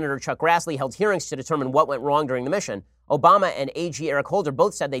Issa and Senator Chuck Grassley held hearings to determine what went wrong during the mission. Obama and AG Eric Holder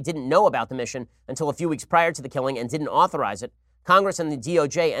both said they didn't know about the mission until a few weeks prior to the killing and didn't authorize it. Congress and the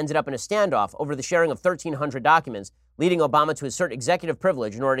DOJ ended up in a standoff over the sharing of 1,300 documents, leading Obama to assert executive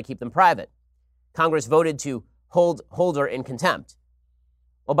privilege in order to keep them private. Congress voted to hold Holder in contempt.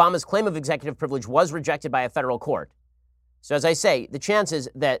 Obama's claim of executive privilege was rejected by a federal court. So as I say, the chances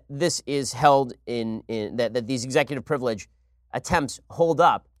that this is held that these executive privilege attempts hold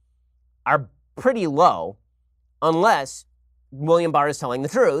up are pretty low unless William Barr is telling the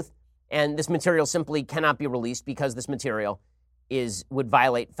truth and this material simply cannot be released because this material would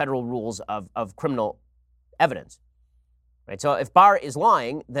violate federal rules of criminal evidence. Right? So if Barr is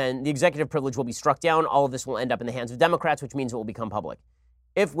lying, then the executive privilege will be struck down. All of this will end up in the hands of Democrats, which means it will become public.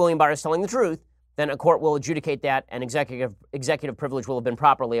 If William Barr is telling the truth, then a court will adjudicate that and executive privilege will have been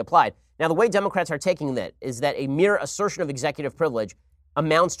properly applied. Now, the way Democrats are taking that is that a mere assertion of executive privilege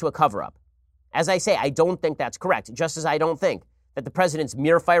amounts to a cover-up. As I say, I don't think that's correct, just as I don't think that the president's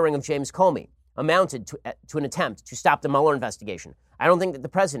mere firing of James Comey amounted to an attempt to stop the Mueller investigation. I don't think that the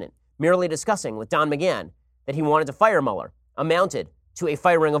president merely discussing with Don McGahn that he wanted to fire Mueller amounted to a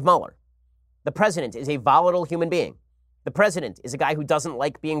firing of Mueller. The president is a volatile human being. The president is a guy who doesn't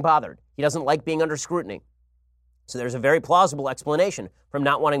like being bothered. He doesn't like being under scrutiny. So there's a very plausible explanation from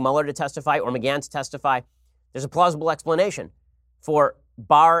not wanting Mueller to testify or McGahn to testify. There's a plausible explanation for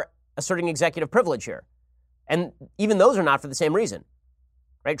Barr asserting executive privilege here. And even those are not for the same reason.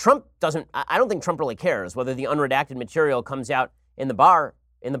 Right? I don't think Trump really cares whether the unredacted material comes out in the Barr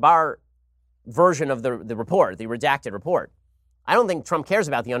version of the report, the redacted report. I don't think Trump cares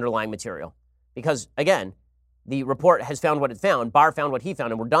about the underlying material because, again, the report has found what it found. Barr found what he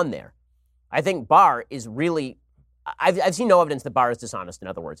found, and we're done there. I think Barr is really... I've seen no evidence that Barr is dishonest, in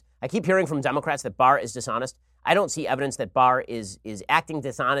other words. I keep hearing from Democrats that Barr is dishonest. I don't see evidence that Barr is acting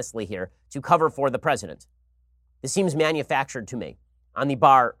dishonestly here to cover for the president. This seems manufactured to me on the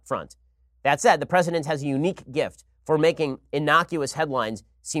Barr front. That said, the president has a unique gift for making innocuous headlines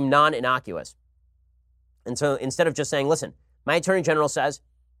seem non-innocuous. And so instead of just saying, listen, my attorney general says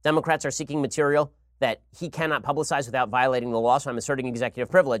Democrats are seeking material that he cannot publicize without violating the law, so I'm asserting executive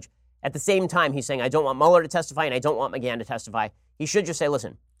privilege. At the same time, he's saying, I don't want Mueller to testify and I don't want McGahn to testify. He should just say,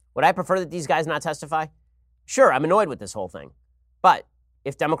 listen, would I prefer that these guys not testify? Sure, I'm annoyed with this whole thing. But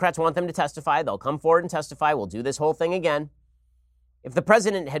if Democrats want them to testify, they'll come forward and testify. We'll do this whole thing again. If the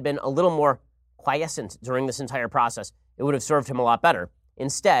president had been a little more quiescent during this entire process, it would have served him a lot better.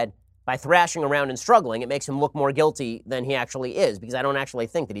 Instead, by thrashing around and struggling, it makes him look more guilty than he actually is, because I don't actually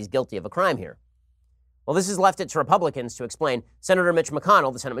think that he's guilty of a crime here. Well, this has left it to Republicans to explain. Senator Mitch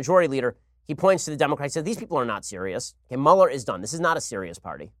McConnell, the Senate Majority Leader, he points to the Democrats and says, these people are not serious. Okay, Mueller is done. This is not a serious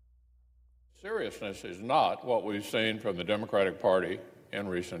party. Seriousness is not what we've seen from the Democratic Party in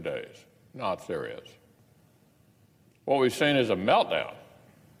recent days. Not serious. What we've seen is a meltdown,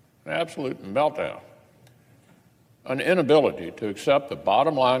 an absolute meltdown, an inability to accept the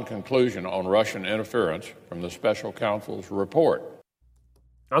bottom line conclusion on Russian interference from the special counsel's report.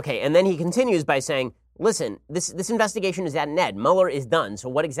 Okay, and then he continues by saying, listen, this investigation is at an end. Mueller is done, so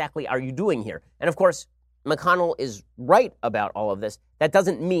what exactly are you doing here? And of course, McConnell is right about all of this. That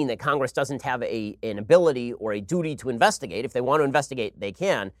doesn't mean that Congress doesn't have an ability or a duty to investigate. If they want to investigate, they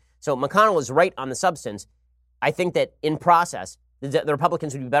can. So McConnell is right on the substance. I think that in process, the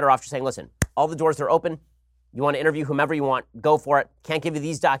Republicans would be better off just saying, listen, all the doors are open. You want to interview whomever you want, go for it. Can't give you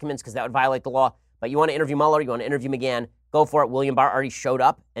these documents because that would violate the law. But you want to interview Mueller, you want to interview McGahn, go for it. William Barr already showed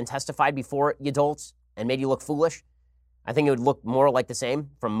up and testified before you dolts and made you look foolish. I think it would look more like the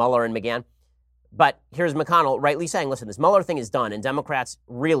same from Mueller and McGahn. But here's McConnell rightly saying, listen, this Mueller thing is done, and Democrats,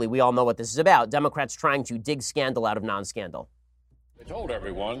 really, we all know what this is about. Democrats trying to dig scandal out of non-scandal. They told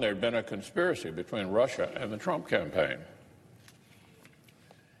everyone there had been a conspiracy between Russia and the Trump campaign.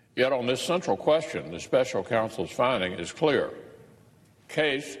 Yet on this central question, the special counsel's finding is clear.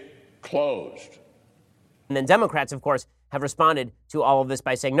 Case closed. And then Democrats, of course, have responded to all of this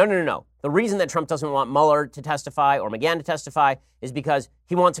by saying, no. The reason that Trump doesn't want Mueller to testify or McGahn to testify is because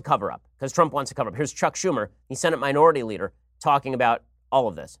he wants a cover-up, because Trump wants a cover-up. Here's Chuck Schumer, the Senate Minority Leader, talking about all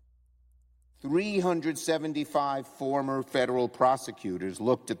of this. 375 former federal prosecutors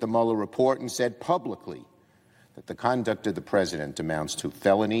looked at the Mueller report and said publicly that the conduct of the president amounts to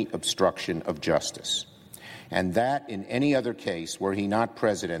felony obstruction of justice, and that in any other case were he not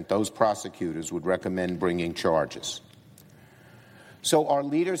president, those prosecutors would recommend bringing charges. So our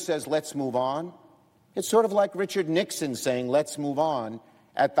leader says, let's move on. It's sort of like Richard Nixon saying, let's move on,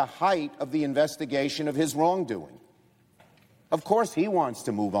 at the height of the investigation of his wrongdoing. Of course he wants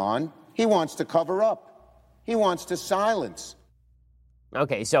to move on. He wants to cover up. He wants to silence.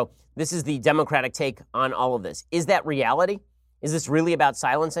 Okay, so this is the Democratic take on all of this. Is that reality? Is this really about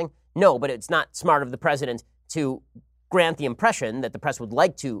silencing? No, but it's not smart of the president to grant the impression that the press would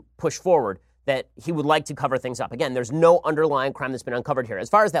like to push forward, that he would like to cover things up. Again, there's no underlying crime that's been uncovered here. As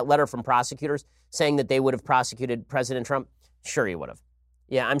far as that letter from prosecutors saying that they would have prosecuted President Trump, sure he would have.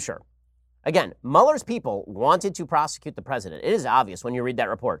 Yeah, I'm sure. Again, Mueller's people wanted to prosecute the president. It is obvious when you read that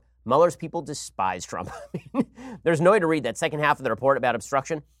report. Mueller's people despise Trump. There's no way to read that second half of the report about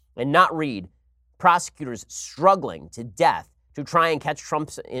obstruction and not read prosecutors struggling to death to try and catch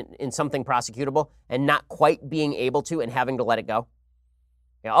Trump in something prosecutable and not quite being able to and having to let it go.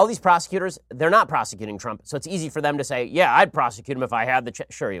 Yeah, all these prosecutors, they're not prosecuting Trump, so it's easy for them to say, yeah, I'd prosecute him if I had the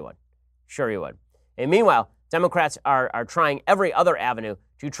chance. Sure you would. Sure you would. And meanwhile, Democrats are trying every other avenue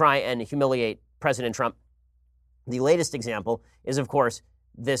to try and humiliate President Trump. The latest example is, of course,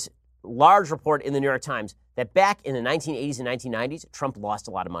 this large report in the New York Times that back in the 1980s and 1990s, Trump lost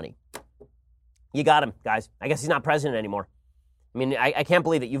a lot of money. You got him, guys. I guess he's not president anymore. I mean, I can't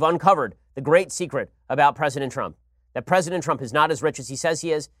believe it. You've uncovered the great secret about President Trump, that President Trump is not as rich as he says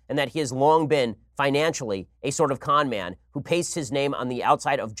he is, and that he has long been financially a sort of con man who pastes his name on the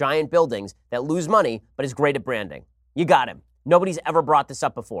outside of giant buildings that lose money but is great at branding. You got him. Nobody's ever brought this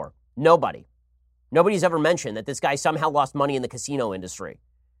up before. Nobody. Nobody's ever mentioned that this guy somehow lost money in the casino industry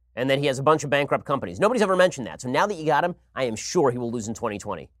and that he has a bunch of bankrupt companies. Nobody's ever mentioned that. So now that you got him, I am sure he will lose in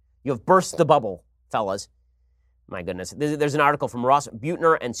 2020. You have burst the bubble, fellas. My goodness. There's an article from Ross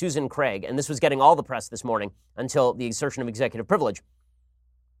Buettner and Susan Craig, and this was getting all the press this morning until the exertion of executive privilege.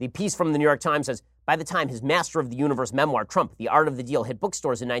 The piece from the New York Times says, by the time his Master of the Universe memoir, Trump, The Art of the Deal, hit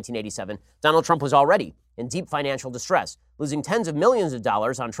bookstores in 1987, Donald Trump was already in deep financial distress, losing tens of millions of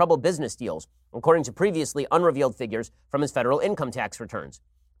dollars on troubled business deals, according to previously unrevealed figures from his federal income tax returns.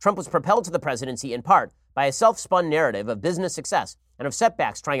 Trump was propelled to the presidency in part by a self-spun narrative of business success and of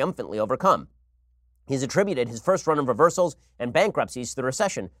setbacks triumphantly overcome. He's attributed his first run of reversals and bankruptcies to the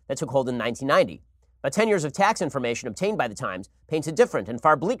recession that took hold in 1990. But 10 years of tax information obtained by the Times paints a different and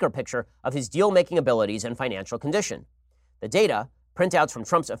far bleaker picture of his deal-making abilities and financial condition. The data, printouts from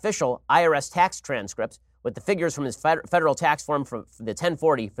Trump's official IRS tax transcripts with the figures from his federal tax form for the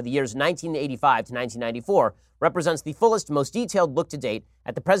 1040 for the years 1985 to 1994, represents the fullest, most detailed look to date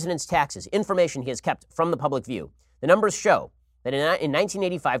at the president's taxes, information he has kept from the public view. The numbers show that in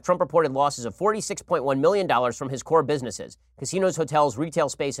 1985, Trump reported losses of $46.1 million from his core businesses, casinos, hotels, retail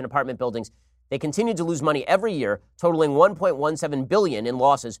space, and apartment buildings. They continued to lose money every year, totaling $1.17 billion in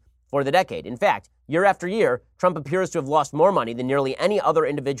losses for the decade. In fact, year after year, Trump appears to have lost more money than nearly any other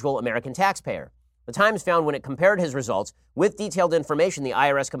individual American taxpayer. The Times found when it compared his results with detailed information the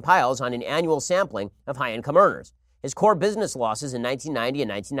IRS compiles on an annual sampling of high-income earners. His core business losses in 1990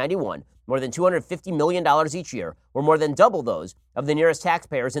 and 1991, more than $250 million each year, were more than double those of the nearest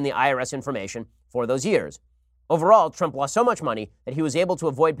taxpayers in the IRS information for those years. Overall, Trump lost so much money that he was able to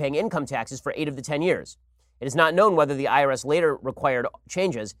avoid paying income taxes for 8 of the 10 years. It is not known whether the IRS later required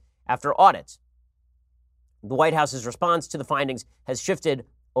changes after audits. The White House's response to the findings has shifted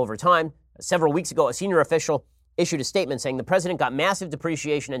over time. Several weeks ago, a senior official issued a statement saying the president got massive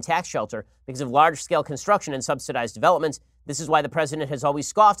depreciation and tax shelter because of large-scale construction and subsidized developments. This is why the president has always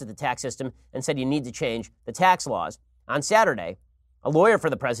scoffed at the tax system and said you need to change the tax laws. On Saturday, A lawyer for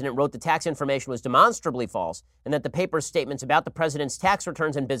the president wrote the tax information was demonstrably false and that the paper's statements about the president's tax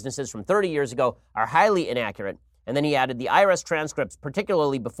returns and businesses from 30 years ago are highly inaccurate. And then he added the IRS transcripts,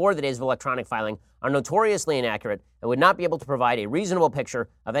 particularly before the days of electronic filing, are notoriously inaccurate and would not be able to provide a reasonable picture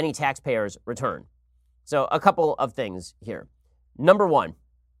of any taxpayer's return. So a couple of things here. Number one,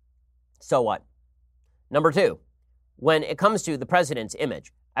 so what? Number two, when it comes to the president's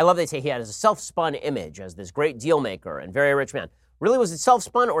image, I love they say he had a self-spun image as this great deal maker and very rich man. Really, was it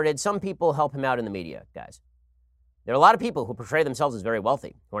self-spun, or did some people help him out in the media, guys? There are a lot of people who portray themselves as very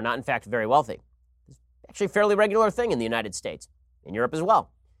wealthy, who are not, in fact, very wealthy. It's actually a fairly regular thing in the United States, in Europe as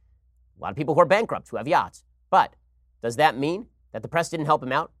well. A lot of people who are bankrupt, who have yachts. But does that mean that the press didn't help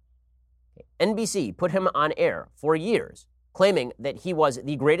him out? NBC put him on air for years, claiming that he was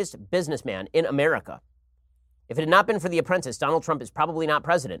the greatest businessman in America. If it had not been for The Apprentice, Donald Trump is probably not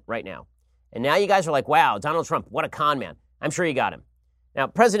president right now. And now you guys are like, wow, Donald Trump, what a con man. I'm sure you got him. Now,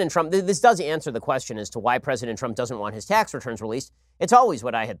 President Trump, this does answer the question as to why President Trump doesn't want his tax returns released. It's always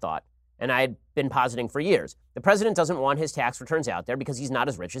what I had thought, and I had been positing for years. The president doesn't want his tax returns out there because he's not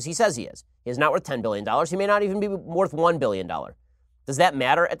as rich as he says he is. He is not worth $10 billion. He may not even be worth $1 billion. Does that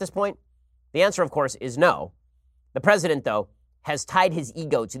matter at this point? The answer, of course, is no. The president, though, has tied his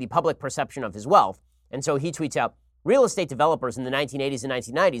ego to the public perception of his wealth, and so he tweets out, real estate developers in the 1980s and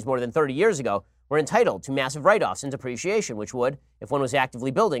 1990s, more than 30 years ago, were entitled to massive write-offs and depreciation, which would, if one was actively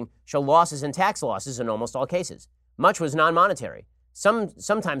building, show losses and tax losses in almost all cases. Much was non-monetary,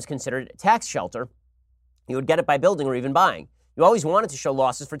 sometimes considered tax shelter. You would get it by building or even buying. You always wanted to show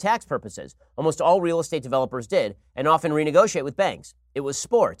losses for tax purposes. Almost all real estate developers did, and often renegotiate with banks. It was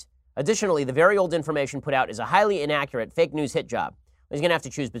sport. Additionally, the very old information put out is a highly inaccurate fake news hit job. He's going to have to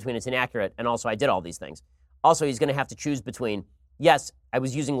choose between it's inaccurate and also I did all these things. Also, he's going to have to choose between, yes, I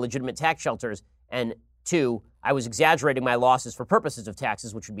was using legitimate tax shelters, and two, I was exaggerating my losses for purposes of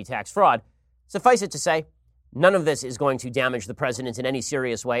taxes, which would be tax fraud. Suffice it to say, none of this is going to damage the president in any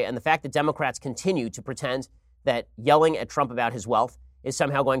serious way, and the fact that Democrats continue to pretend that yelling at Trump about his wealth is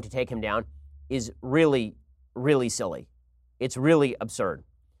somehow going to take him down is really, really silly. It's really absurd.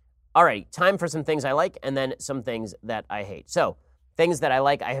 All right, time for some things I like and then some things that I hate. So, things that I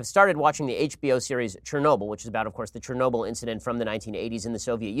like, I have started watching the HBO series Chernobyl, which is about, of course, the Chernobyl incident from the 1980s in the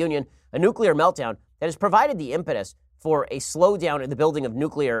Soviet Union, a nuclear meltdown that has provided the impetus for a slowdown in the building of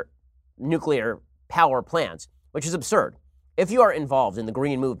nuclear power plants, which is absurd. If you are involved in the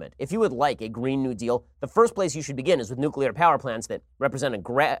green movement, if you would like a Green New Deal, the first place you should begin is with nuclear power plants that represent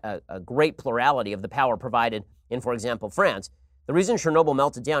a great plurality of the power provided in, for example, France. The reason Chernobyl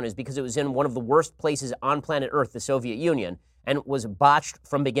melted down is because it was in one of the worst places on planet Earth, the Soviet Union, and was botched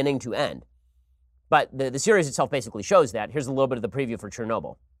from beginning to end. But the series itself basically shows that. Here's a little bit of the preview for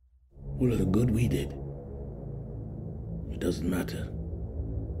Chernobyl. All of the good we did, it doesn't matter.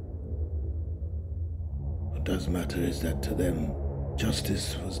 What does matter is that to them,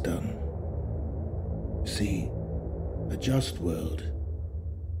 justice was done. See, a just world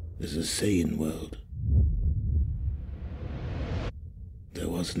is a sane world. There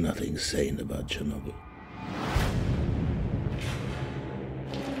was nothing sane about Chernobyl.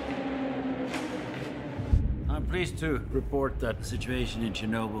 I'm pleased to report that the situation in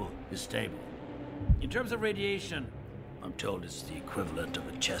Chernobyl is stable. In terms of radiation, I'm told it's the equivalent of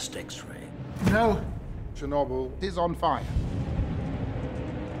a chest X-ray. No, Chernobyl is on fire.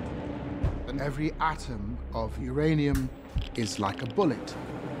 And every atom of uranium is like a bullet,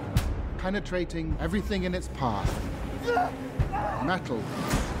 penetrating everything in its path. Metal.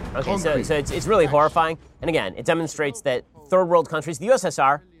 Okay, so it's really horrifying. And again, it demonstrates that third world countries, the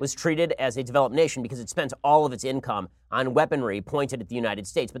USSR was treated as a developed nation because it spent all of its income on weaponry pointed at the United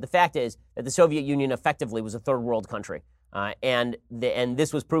States. But the fact is that the Soviet Union effectively was a third world country. And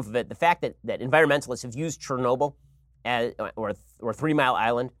this was proof of it. The fact that environmentalists have used Chernobyl or 3 Mile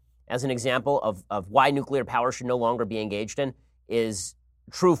Island as an example of why nuclear power should no longer be engaged in is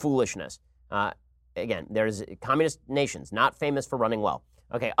true foolishness. Again, there's communist nations not famous for running well.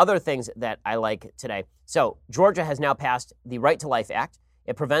 Okay, other things that I like today. So Georgia has now passed the Right to Life Act.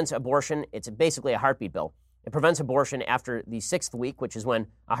 It prevents abortion. It's basically a heartbeat bill. It prevents abortion after the 6th week, which is when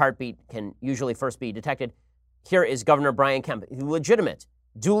a heartbeat can usually first be detected. Here is Governor Brian Kemp, the legitimate,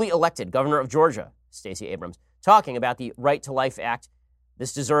 duly elected governor of Georgia, Stacey Abrams, talking about the Right to Life Act.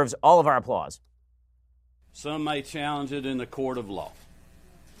 This deserves all of our applause. Some may challenge it in the court of law.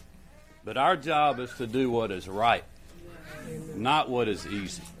 But our job is to do what is right, not what is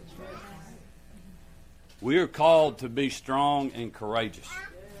easy. We are called to be strong and courageous.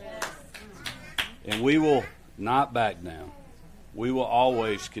 And we will not back down. We will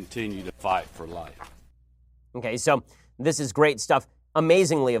always continue to fight for life. Okay, so This is great stuff.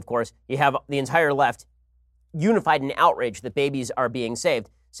 Amazingly, of course, you have the entire left unified in outrage that babies are being saved.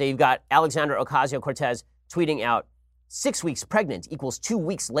 So you've got Alexandra Ocasio-Cortez tweeting out, 6 weeks pregnant equals 2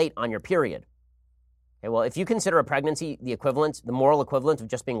 weeks late on your period. Okay, well, if you consider a pregnancy the equivalent, the moral equivalent of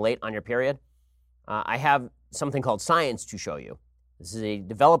just being late on your period, I have something called science to show you. This is a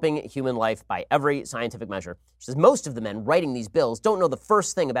developing human life by every scientific measure. She says most of the men writing these bills don't know the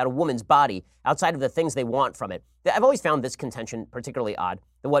first thing about a woman's body outside of the things they want from it. I've always found this contention particularly odd,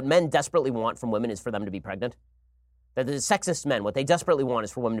 that what men desperately want from women is for them to be pregnant. That the sexist men, what they desperately want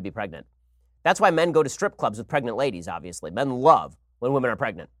is for women to be pregnant. That's why men go to strip clubs with pregnant ladies, obviously. Men love when women are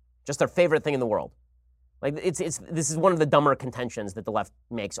pregnant. Just their favorite thing in the world. Like this is one of the dumber contentions that the left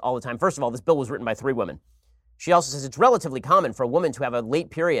makes all the time. First of all, this bill was written by 3 women. She also says it's relatively common for a woman to have a late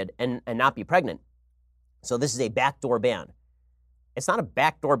period and not be pregnant. So this is a backdoor ban. It's not a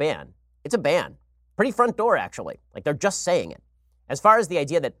backdoor ban. It's a ban. Pretty front door, actually. Like they're just saying it. As far as the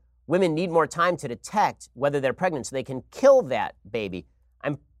idea that women need more time to detect whether they're pregnant so they can kill that baby,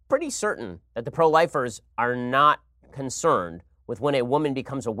 I'm pretty certain that the pro-lifers are not concerned with when a woman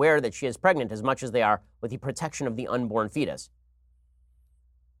becomes aware that she is pregnant as much as they are with the protection of the unborn fetus.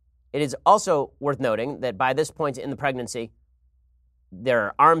 It is also worth noting that by this point in the pregnancy, there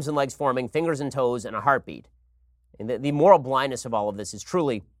are arms and legs forming, fingers and toes, and a heartbeat. And the moral blindness of all of this is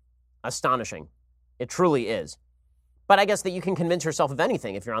truly astonishing. It truly is. But I guess that you can convince yourself of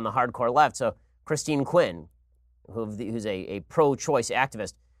anything if you're on the hardcore left. So Christine Quinn, who's a pro-choice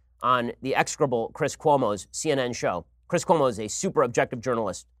activist, on the execrable Chris Cuomo's CNN show. Chris Cuomo is a super objective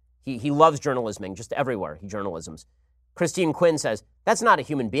journalist. He loves journalisming just everywhere. He journalisms. Christine Quinn says, that's not a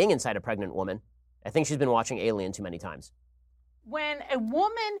human being inside a pregnant woman. I think she's been watching Alien too many times. When a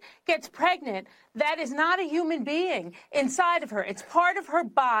woman gets pregnant, that is not a human being inside of her. It's part of her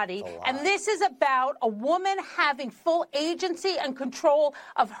body. And this is about a woman having full agency and control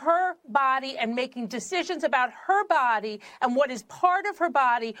of her body and making decisions about her body and what is part of her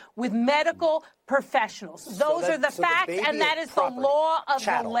body with medical professionals. Those are the facts, and that is the law of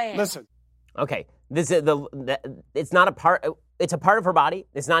the land. Listen. Okay, this is it's not a part. It's a part of her body.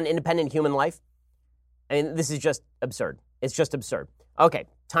 It's not an independent human life. I mean, this is just absurd. It's just absurd. Okay,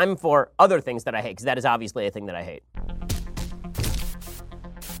 time for other things that I hate, because that is obviously a thing that I hate.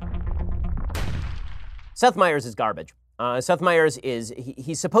 Seth Meyers is garbage. Seth Meyers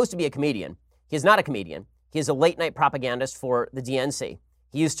he's supposed to be a comedian. He is not a comedian. He is a late-night propagandist for the DNC.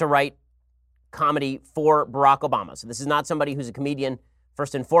 He used to write comedy for Barack Obama. So this is not somebody who's a comedian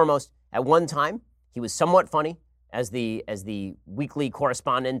first and foremost. At one time, he was somewhat funny as the weekly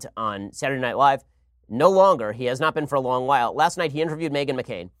correspondent on Saturday Night Live. No longer. He has not been for a long while. Last night, he interviewed Meghan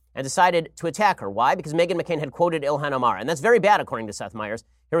McCain and decided to attack her. Why? Because Meghan McCain had quoted Ilhan Omar. And that's very bad, according to Seth Meyers.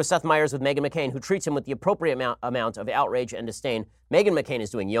 Here was Seth Meyers with Meghan McCain, who treats him with the appropriate amount of outrage and disdain. Meghan McCain is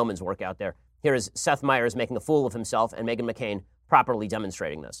doing yeoman's work out there. Here is Seth Meyers making a fool of himself and Meghan McCain properly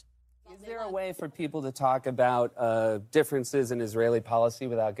demonstrating this. Is there a way for people to talk about differences in Israeli policy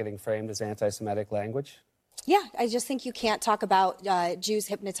without getting framed as anti-Semitic language? Yeah, I just think you can't talk about Jews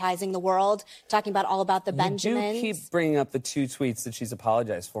hypnotizing the world, talking about all about the Benjamins. You do keep bringing up the 2 tweets that she's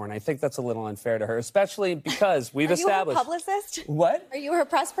apologized for, and I think that's a little unfair to her, especially because we've established... Are you her publicist? What? Are you her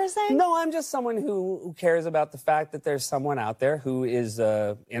press person? No, I'm just someone who cares about the fact that there's someone out there who is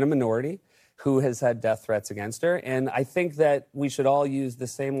in a minority, who has had death threats against her, and I think that we should all use the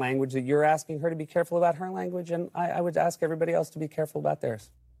same language that you're asking her to be careful about her language, and I would ask everybody else to be careful about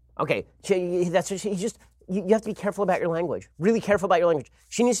theirs. Okay, you have to be careful about your language. Really careful about your language.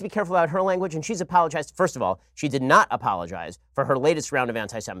 She needs to be careful about her language, and she's apologized. First of all, she did not apologize for her latest round of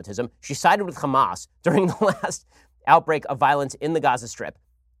anti-Semitism. She sided with Hamas during the last outbreak of violence in the Gaza Strip.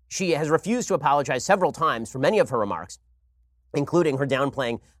 She has refused to apologize several times for many of her remarks, including her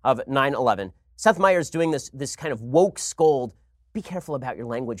downplaying of 9/11. Seth Meyers doing this kind of woke scold. Be careful about your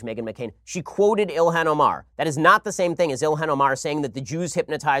language, Meghan McCain. She quoted Ilhan Omar. That is not the same thing as Ilhan Omar saying that the Jews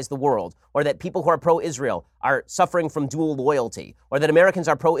hypnotize the world, or that people who are pro-Israel are suffering from dual loyalty, or that Americans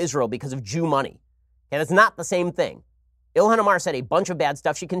are pro-Israel because of Jew money. Okay, that's not the same thing. Ilhan Omar said a bunch of bad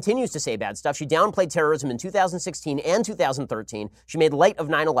stuff. She continues to say bad stuff. She downplayed terrorism in 2016 and 2013. She made light of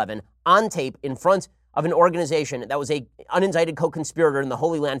 9/11 on tape in front of an organization that was a unindicted co-conspirator in the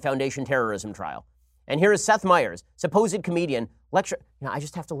Holy Land Foundation terrorism trial. And here is Seth Meyers, supposed comedian, I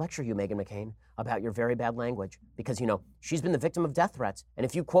just have to lecture you, Meghan McCain, about your very bad language because, she's been the victim of death threats. And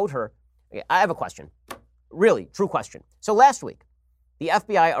if you quote her, I have a question. Really, true question. So last week, the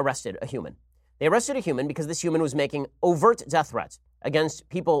FBI arrested a human. They arrested a human because this human was making overt death threats against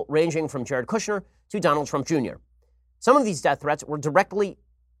people ranging from Jared Kushner to Donald Trump Jr. Some of these death threats were directly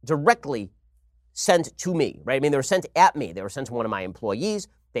sent to me, right? I mean, they were sent at me. They were sent to one of my employees.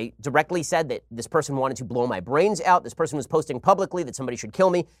 They directly said that this person wanted to blow my brains out. This person was posting publicly that somebody should kill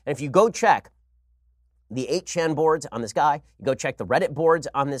me. And if you go check the 8chan boards on this guy, you go check the Reddit boards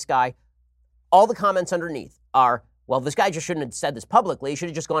on this guy, all the comments underneath are, well, this guy just shouldn't have said this publicly. He should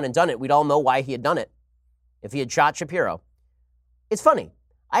have just gone and done it. We'd all know why he had done it if he had shot Shapiro. It's funny.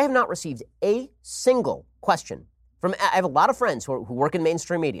 I have not received a single question from, I have a lot of friends who work in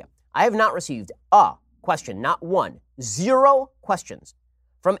mainstream media. I have not received a question, not one, 0 questions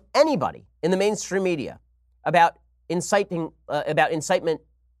from anybody in the mainstream media about incitement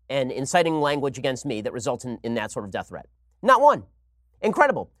and inciting language against me that results in that sort of death threat. Not one.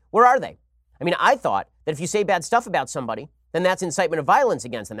 Incredible. Where are they? I mean, I thought that if you say bad stuff about somebody, then that's incitement of violence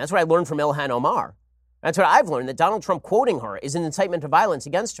against them. That's what I learned from Ilhan Omar. That's what I've learned, that Donald Trump quoting her is an incitement of violence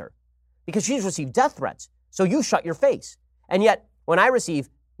against her because she's received death threats. So you shut your face. And yet, when I receive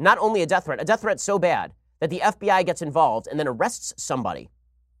not only a death threat so bad that the FBI gets involved and then arrests somebody,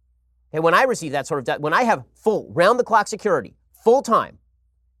 okay, when I receive that sort of death, when I have full round-the-clock security, full time,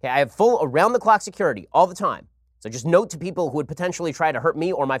 okay, I have full around-the-clock security all the time. So just note to people who would potentially try to hurt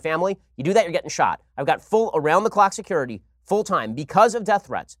me or my family, you do that, you're getting shot. I've got full around-the-clock security, full time, because of death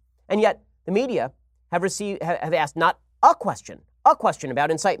threats. And yet, the media have asked not a question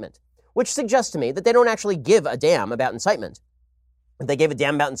about incitement, which suggests to me that they don't actually give a damn about incitement. If they gave a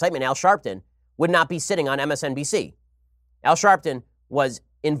damn about incitement, Al Sharpton would not be sitting on MSNBC. Al Sharpton was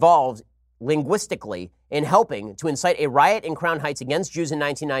involved linguistically in helping to incite a riot in Crown Heights against Jews in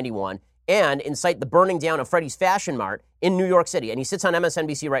 1991 and incite the burning down of Freddie's Fashion Mart in New York City. And he sits on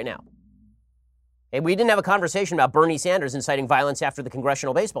MSNBC right now. And we didn't have a conversation about Bernie Sanders inciting violence after the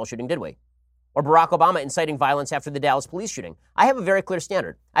congressional baseball shooting, did we? Or Barack Obama inciting violence after the Dallas police shooting. I have a very clear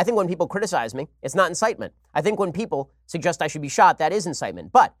standard. I think when people criticize me, it's not incitement. I think when people suggest I should be shot, that is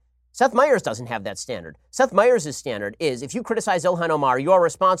incitement. But Seth Meyers doesn't have that standard. Seth Meyers' standard is if you criticize Ilhan Omar, you are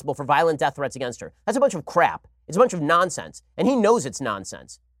responsible for violent death threats against her. That's a bunch of crap. It's a bunch of nonsense. And he knows it's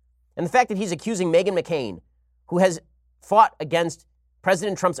nonsense. And the fact that he's accusing Meghan McCain, who has fought against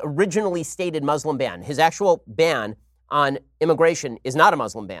President Trump's originally stated Muslim ban, his actual ban on immigration is not a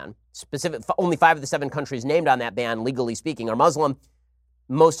Muslim ban. Only 5 of the 7 countries named on that ban, legally speaking, are Muslim.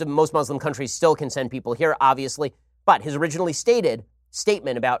 Most Muslim countries still can send people here, obviously. But his originally stated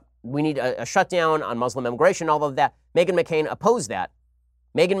statement about we need a shutdown on Muslim immigration, all of that, Meghan McCain opposed that.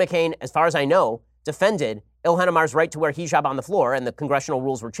 Meghan McCain, as far as I know, defended Ilhan Omar's right to wear hijab on the floor, and the congressional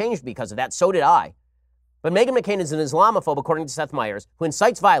rules were changed because of that. So did I. But Meghan McCain is an Islamophobe, according to Seth Meyers, who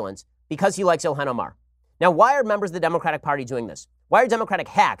incites violence because he likes Ilhan Omar. Now, why are members of the Democratic Party doing this? Why are Democratic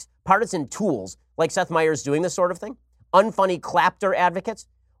hacks, partisan tools like Seth Meyers doing this sort of thing? Unfunny clapter advocates?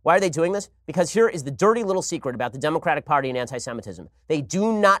 Why are they doing this? Because here is the dirty little secret about the Democratic Party and anti-Semitism. They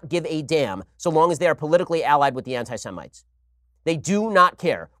do not give a damn so long as they are politically allied with the anti-Semites. They do not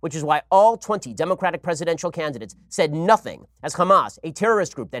care, which is why all 20 Democratic presidential candidates said nothing as Hamas, a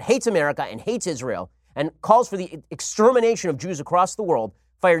terrorist group that hates America and hates Israel and calls for the extermination of Jews across the world,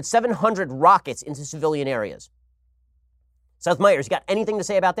 fired 700 rockets into civilian areas. Seth Meyers, you got anything to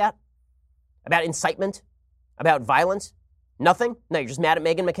say about that? About incitement? About violence? Nothing? No, you're just mad at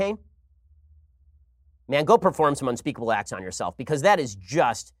Meghan McCain? Man, go perform some unspeakable acts on yourself, because that is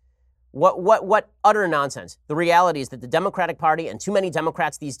just what utter nonsense. The reality is that the Democratic Party and too many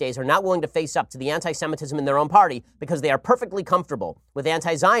Democrats these days are not willing to face up to the anti-Semitism in their own party because they are perfectly comfortable with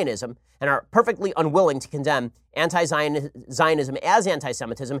anti-Zionism and are perfectly unwilling to condemn anti-Zionism as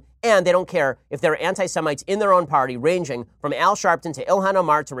anti-Semitism, and they don't care if there are anti-Semites in their own party ranging from Al Sharpton to Ilhan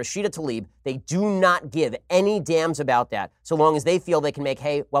Omar to Rashida Tlaib. They do not give any damns about that so long as they feel they can make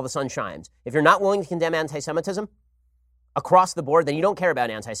hay while the sun shines. If you're not willing to condemn anti-Semitism across the board, then you don't care about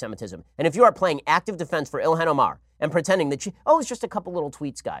anti-Semitism. And if you are playing active defense for Ilhan Omar and pretending that it's just a couple little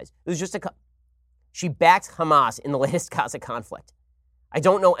tweets, guys. It was just she backed Hamas in the latest Gaza conflict. I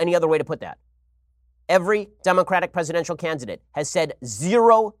don't know any other way to put that. Every Democratic presidential candidate has said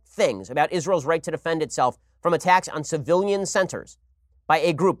 0 things about Israel's right to defend itself from attacks on civilian centers by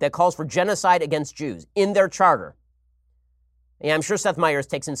a group that calls for genocide against Jews in their charter. Yeah, I'm sure Seth Meyers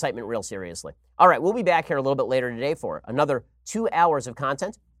takes incitement real seriously. All right, we'll be back here a little bit later today for another 2 hours of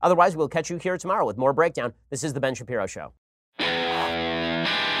content. Otherwise, we'll catch you here tomorrow with more breakdown. This is The Ben Shapiro Show.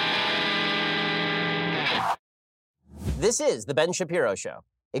 This is The Ben Shapiro Show.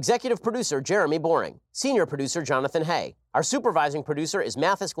 Executive producer Jeremy Boring. Senior producer Jonathan Hay. Our supervising producer is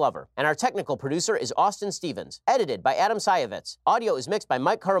Mathis Glover. And our technical producer is Austin Stevens. Edited by Adam Sayevitz. Audio is mixed by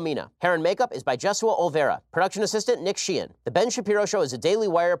Mike Coromina. Hair and makeup is by Jesua Olvera. Production assistant Nick Sheehan. The Ben Shapiro Show is a Daily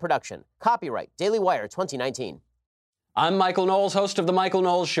Wire production. Copyright Daily Wire 2019. I'm Michael Knowles, host of The Michael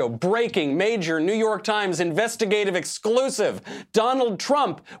Knowles Show. Breaking major New York Times investigative exclusive. Donald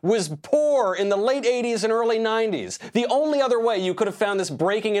Trump was poor in the late 80s and early 90s. The only other way you could have found this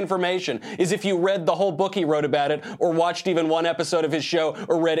breaking information is if you read the whole book he wrote about it, or watched even one episode of his show,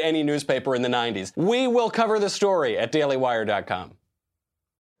 or read any newspaper in the 90s. We will cover the story at dailywire.com.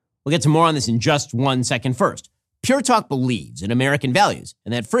 We'll get to more on this in just 1 second. First, Pure Talk believes in American values,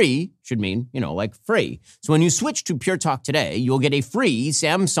 and that free should mean, like free. So when you switch to Pure Talk today, you'll get a free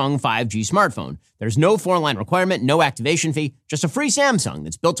Samsung 5G smartphone. There's no 4-line requirement, no activation fee, just a free Samsung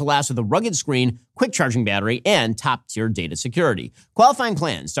that's built to last with a rugged screen, quick charging battery, and top-tier data security. Qualifying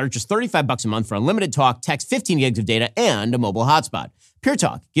plans start at just $35 a month for unlimited talk, text, 15 gigs of data, and a mobile hotspot. Pure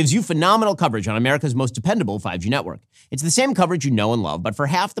Talk gives you phenomenal coverage on America's most dependable 5G network. It's the same coverage you know and love, but for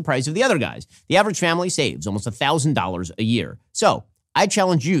half the price of the other guys. The average family saves almost $1,000 a year. So I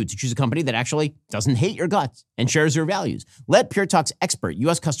challenge you to choose a company that actually doesn't hate your guts and shares your values. Let Pure Talk's expert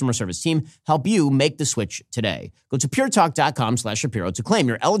U.S. customer service team help you make the switch today. Go to puretalk.com/Shapiro to claim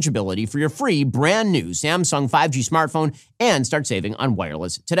your eligibility for your free brand new Samsung 5G smartphone and start saving on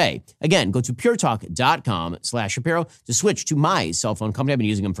wireless today. Again, go to puretalk.com/Shapiro to switch to my cell phone company. I've been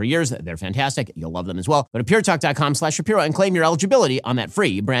using them for years. They're fantastic. You'll love them as well. Go to puretalk.com/Shapiro and claim your eligibility on that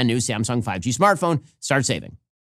free brand new Samsung 5G smartphone. Start saving.